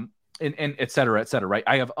 And et cetera, right?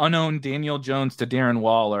 I have unowned Daniel Jones to Darren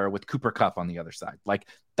Waller with Cooper Kupp on the other side. Like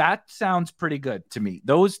that sounds pretty good to me.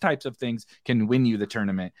 Those types of things can win you the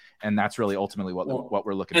tournament, and that's really ultimately what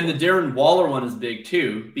we're looking for. And the Darren Waller one is big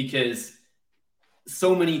too, because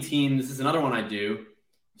so many teams, this is another one I do.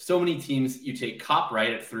 So many teams, you take Kupp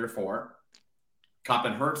right at 3 or 4. Kupp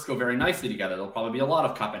and Hurts go very nicely together. There'll probably be a lot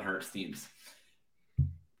of Kupp and Hurts teams.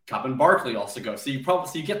 Kupp and Barkley also go. So you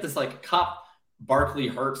get this like Kupp, Barkley,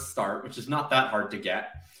 Hurts start, which is not that hard to get.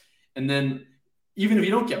 And then even if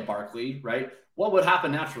you don't get Barkley, right, what would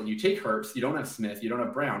happen naturally? You take Hurts, you don't have Smith, you don't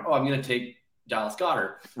have Brown. Oh, I'm going to take Dallas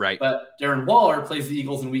Goedert. Right. But Darren Waller plays the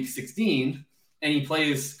Eagles in Week 16, and he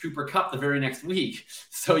plays Cooper Kupp the very next week.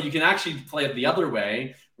 So you can actually play it the other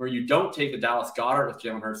way, where you don't take the Dallas Goedert with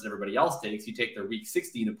Jalen Hurts and everybody else takes. You take their Week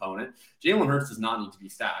 16 opponent. Jalen Hurts does not need to be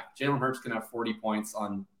stacked. Jalen Hurts can have 40 points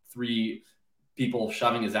on 3 people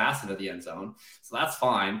shoving his ass into the end zone. So that's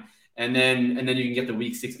fine. And then you can get the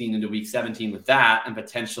Week 16 into Week 17 with that, and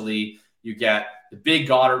potentially you get the big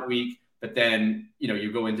Goddard week, but then,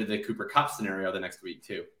 you go into the Cooper Kupp scenario the next week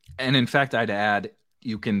too. And in fact, I'd add,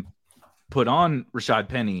 you can put on Rashad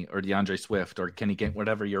Penny or DeAndre Swift or Kenny Gain,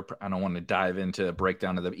 whatever I don't want to dive into a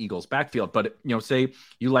breakdown of the Eagles backfield, but say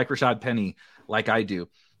you like Rashad Penny, like I do.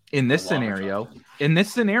 In this scenario,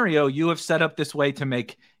 you have set up this way to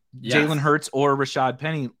make Jalen Hurts or Rashad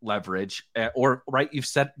Penny leverage, or right. You've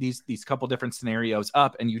set these couple different scenarios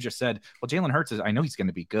up, and you just said, well, Jalen Hurts I know he's going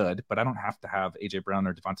to be good, but I don't have to have AJ Brown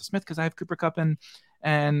or Devonta Smith because I have Cooper Kupp and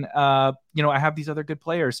I have these other good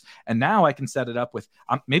players. And now I can set it up with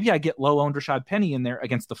maybe I get low owned Rashad Penny in there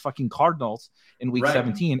against the fucking Cardinals in Week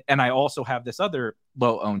 17, and I also have this other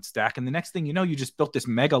low owned stack. And the next thing you know, you just built this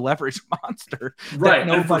mega leverage monster that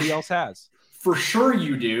nobody else has. For sure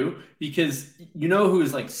you do, because who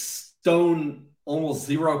is like stone almost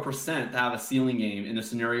 0% to have a ceiling game in a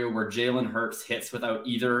scenario where Jalen Hurts hits without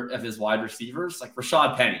either of his wide receivers, like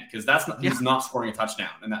Rashad Penny, because he's not scoring a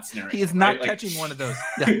touchdown in that scenario. He is not catching one of those.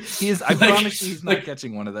 Yeah, he is. I promise you, he's not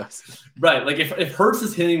catching one of those. Right. Like if Hurts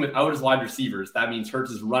is hitting without his wide receivers, that means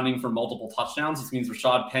Hurts is running for multiple touchdowns. This means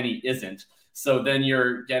Rashad Penny isn't. So then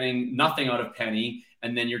you're getting nothing out of Penny,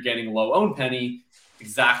 and then you're getting low owned Penny,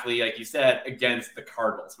 exactly like you said, against the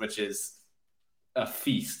Cardinals, which is a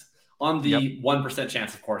feast. On the 1%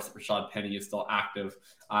 chance, of course, that Rashad Penny is still active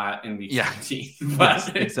in Week 17.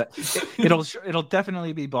 But it'll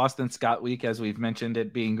definitely be Boston Scott week, as we've mentioned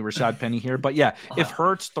it being Rashad Penny here. But if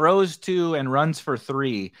Hurts throws 2 and runs for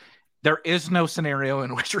 3, there is no scenario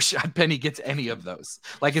in which Rashad Penny gets any of those.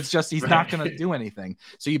 Like it's just he's not going to do anything.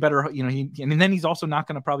 So you better and then he's also not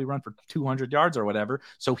going to probably run for 200 yards or whatever.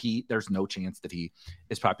 So there's no chance that he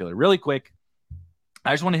is popular. Really quick,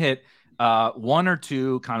 I just want to hit 1 or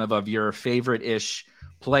 2 kind of your favorite-ish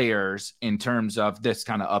players in terms of this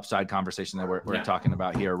kind of upside conversation that we're talking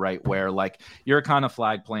about here, right? Where like you're kind of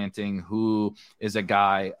flag planting who is a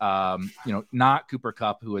guy, not Cooper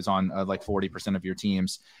Kupp, who is on like 40% of your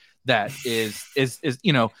teams. That is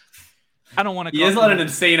I don't want to. He is on an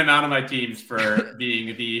insane amount of my teams for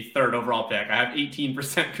being the 3rd overall pick. I have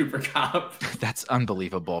 18% Cooper Kupp. That's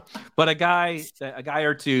unbelievable. But a guy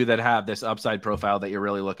or two that have this upside profile that you're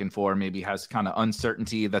really looking for, maybe has kind of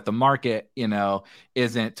uncertainty that the market,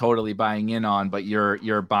 isn't totally buying in on, but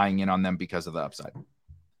you're buying in on them because of the upside.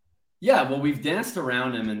 Yeah, well, we've danced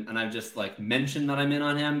around him, and I've just like mentioned that I'm in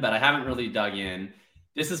on him, but I haven't really dug in.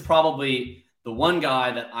 This is probably the one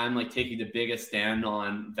guy that I'm like taking the biggest stand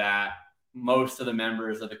on that most of the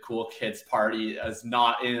members of the Cool Kids party is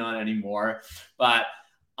not in on anymore. But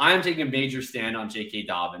I'm taking a major stand on J.K.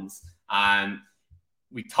 Dobbins.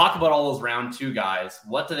 We talk about all those round 2 guys.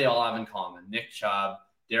 What do they all have in common? Nick Chubb,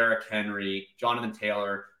 Derrick Henry, Jonathan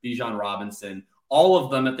Taylor, Bijan Robinson. All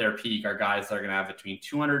of them at their peak are guys that are going to have between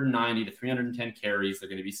 290 to 310 carries. They're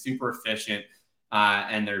going to be super efficient.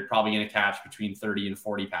 and they're probably going to catch between 30 and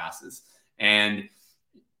 40 passes. And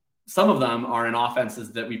some of them are in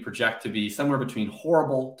offenses that we project to be somewhere between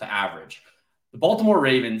horrible to average. The Baltimore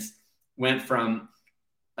Ravens went from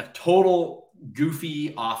a total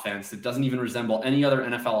goofy offense that doesn't even resemble any other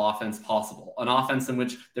NFL offense possible, an offense in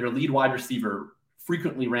which their lead wide receiver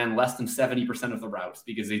frequently ran less than 70% of the routes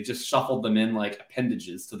because they just shuffled them in like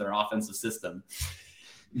appendages to their offensive system.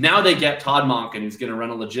 Now they get Todd Monken, who's going to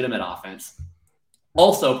run a legitimate offense.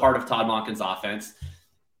 Also part of Todd Monken's offense,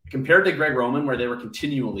 compared to Greg Roman, where they were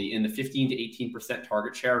continually in the 15 to 18%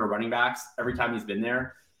 target share to running backs every time he's been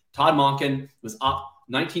there, Todd Monken was up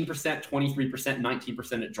 19%, 23%,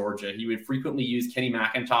 19% at Georgia. He would frequently use Kenny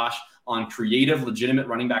McIntosh on creative, legitimate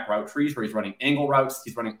running back route trees where he's running angle routes.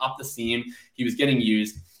 He's running up the seam. He was getting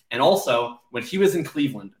used. And also, when he was in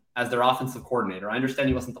Cleveland as their offensive coordinator, I understand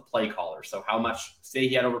he wasn't the play caller. So how much say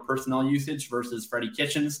he had over personnel usage versus Freddie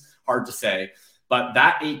Kitchens, hard to say. But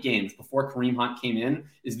that 8 games before Kareem Hunt came in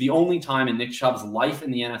is the only time in Nick Chubb's life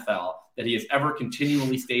in the NFL that he has ever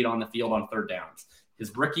continually stayed on the field on third downs.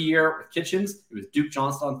 His rookie year with Kitchens, it was Duke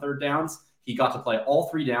Johnson on third downs. He got to play all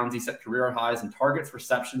 3 downs. He set career highs in targets,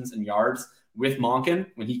 receptions, and yards with Monken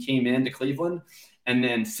when he came into Cleveland. And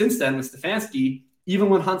then since then with Stefanski, even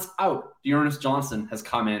when Hunt's out, Dearness Johnson has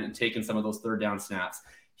come in and taken some of those third down snaps.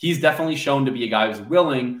 He's definitely shown to be a guy who's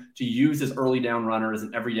willing to use his early down runner as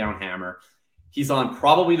an every down hammer. He's on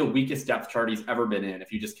probably the weakest depth chart he's ever been in,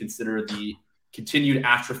 if you just consider the continued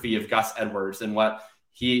atrophy of Gus Edwards and what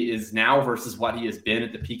he is now versus what he has been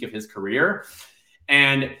at the peak of his career.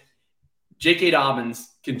 And J.K. Dobbins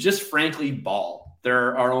can just frankly ball.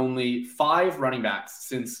 There are only 5 running backs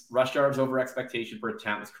since rush yards over expectation per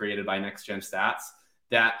attempt was created by Next Gen Stats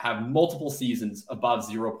that have multiple seasons above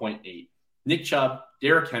 0.8. Nick Chubb,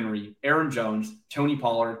 Derrick Henry, Aaron Jones, Tony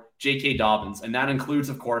Pollard, J.K. Dobbins. And that includes,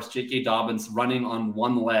 of course, J.K. Dobbins running on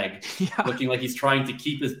one leg, looking like he's trying to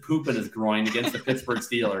keep his poop in his groin against the Pittsburgh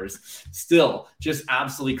Steelers. Still just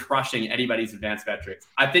absolutely crushing anybody's advanced metrics.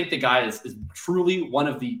 I think the guy is truly one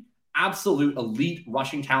of the absolute elite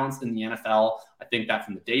rushing talents in the NFL. I think that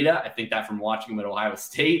from the data. I think that from watching him at Ohio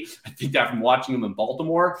State. I think that from watching him in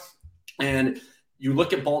Baltimore. And you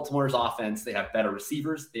look at Baltimore's offense, they have better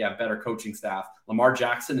receivers. They have better coaching staff. Lamar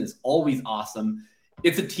Jackson is always awesome.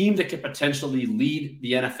 It's a team that could potentially lead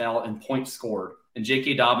the NFL in points scored. And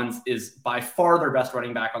J.K. Dobbins is by far their best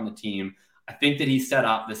running back on the team. I think that he's set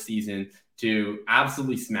up this season to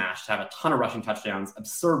absolutely smash, to have a ton of rushing touchdowns,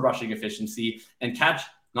 absurd rushing efficiency, and catch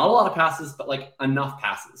not a lot of passes, but like enough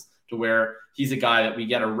passes to where he's a guy that we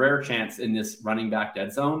get a rare chance in this running back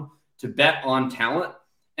dead zone to bet on talent.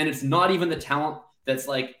 And it's not even the talent that's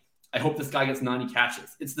like, I hope this guy gets 90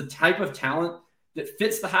 catches. It's the type of talent that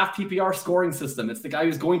fits the half PPR scoring system. It's the guy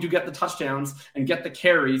who's going to get the touchdowns and get the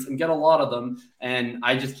carries and get a lot of them. And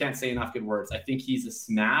I just can't say enough good words. I think he's a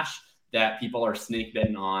smash that people are snake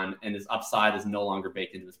betting on, and his upside is no longer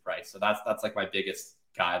baked into his price. So that's like my biggest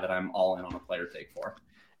guy that I'm all in on a player take for.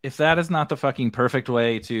 If that is not the fucking perfect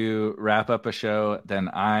way to wrap up a show, then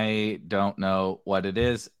I don't know what it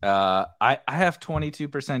is. I have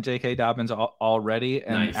 22% J.K. Dobbins already,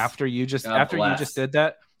 and nice. after you just said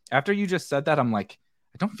that, I'm like,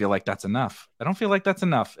 I don't feel like that's enough.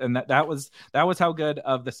 And that was how good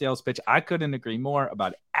of the sales pitch. I couldn't agree more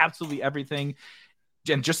about absolutely everything.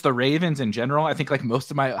 And just the Ravens in general. I think like most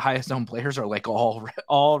of my highest owned players are like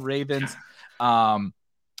all Ravens.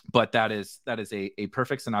 But that is a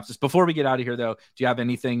perfect synopsis. Before we get out of here, though, do you have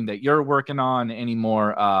anything that you're working on? Any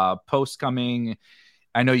more posts coming?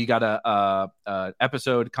 I know you got a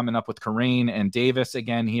episode coming up with Corrine and Davis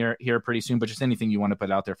again here pretty soon. But just anything you want to put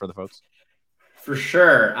out there for the folks. For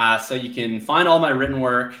sure. So you can find all my written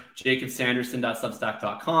work,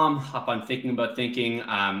 jakobsanderson.substack.com. Hop on Thinking About Thinking.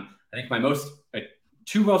 I think my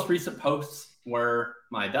 2 most recent posts were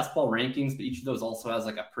my best ball rankings, but each of those also has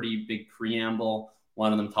like a pretty big preamble.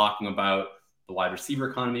 One of them talking about the wide receiver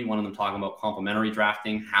economy. One of them talking about complementary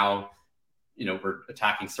drafting, how, we're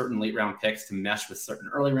attacking certain late round picks to mesh with certain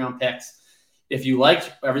early round picks. If you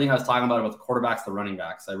liked everything I was talking about the quarterbacks, the running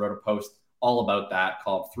backs, I wrote a post all about that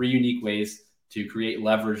called 3 Unique Ways to Create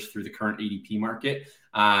Leverage Through the Current ADP Market.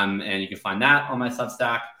 And you can find that on my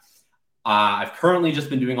Substack. I've currently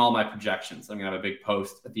just been doing all my projections. I'm going to have a big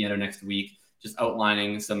post at the end of next week, just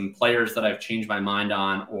outlining some players that I've changed my mind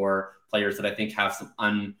on, or players that I think have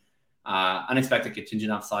some unexpected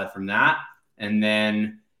contingent upside from that. And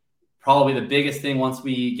then probably the biggest thing once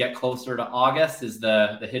we get closer to August is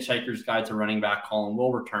the Hitchhiker's Guide to Running Back column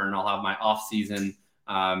will return. I'll have my off-season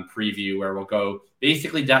preview where we'll go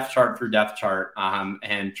basically depth chart through depth chart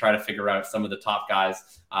and try to figure out some of the top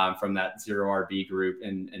guys from that 0 RB group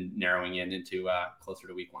and narrowing into closer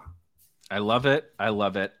to week 1. I love it. I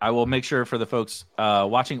love it. I will make sure for the folks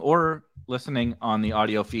watching or listening on the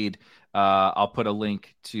audio feed, I'll put a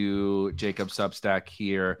link to Jacob's Substack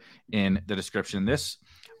here in the description. This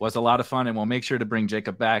was a lot of fun, and we'll make sure to bring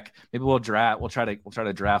Jacob back. Maybe we'll try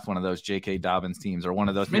to draft one of those J.K. Dobbins teams, or one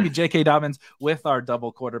of those, maybe J.K. Dobbins with our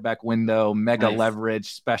double quarterback window mega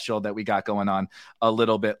leverage special that we got going on a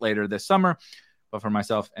little bit later this summer. But for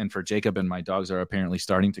myself and for Jacob, and my dogs are apparently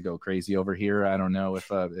starting to go crazy over here. I don't know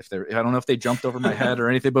if they jumped over my head or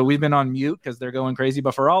anything, but we've been on mute because they're going crazy.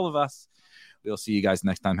 But for all of us, we'll see you guys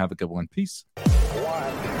next time. Have a good one. Peace.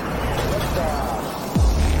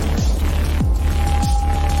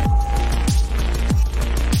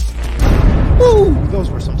 Woo!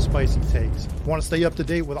 Those were some spicy takes. Want to stay up to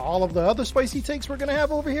date with all of the other spicy takes we're going to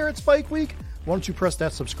have over here at Spike Week? Why don't you press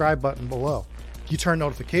that subscribe button below? You turn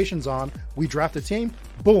notifications on, we draft a team,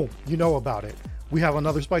 boom, you know about it. We have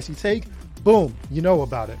another spicy take, boom, you know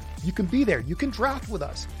about it. You can be there. You can draft with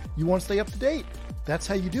us. You want to stay up to date? That's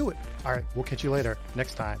how you do it. All right, we'll catch you later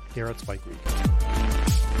next time here at Spike Week.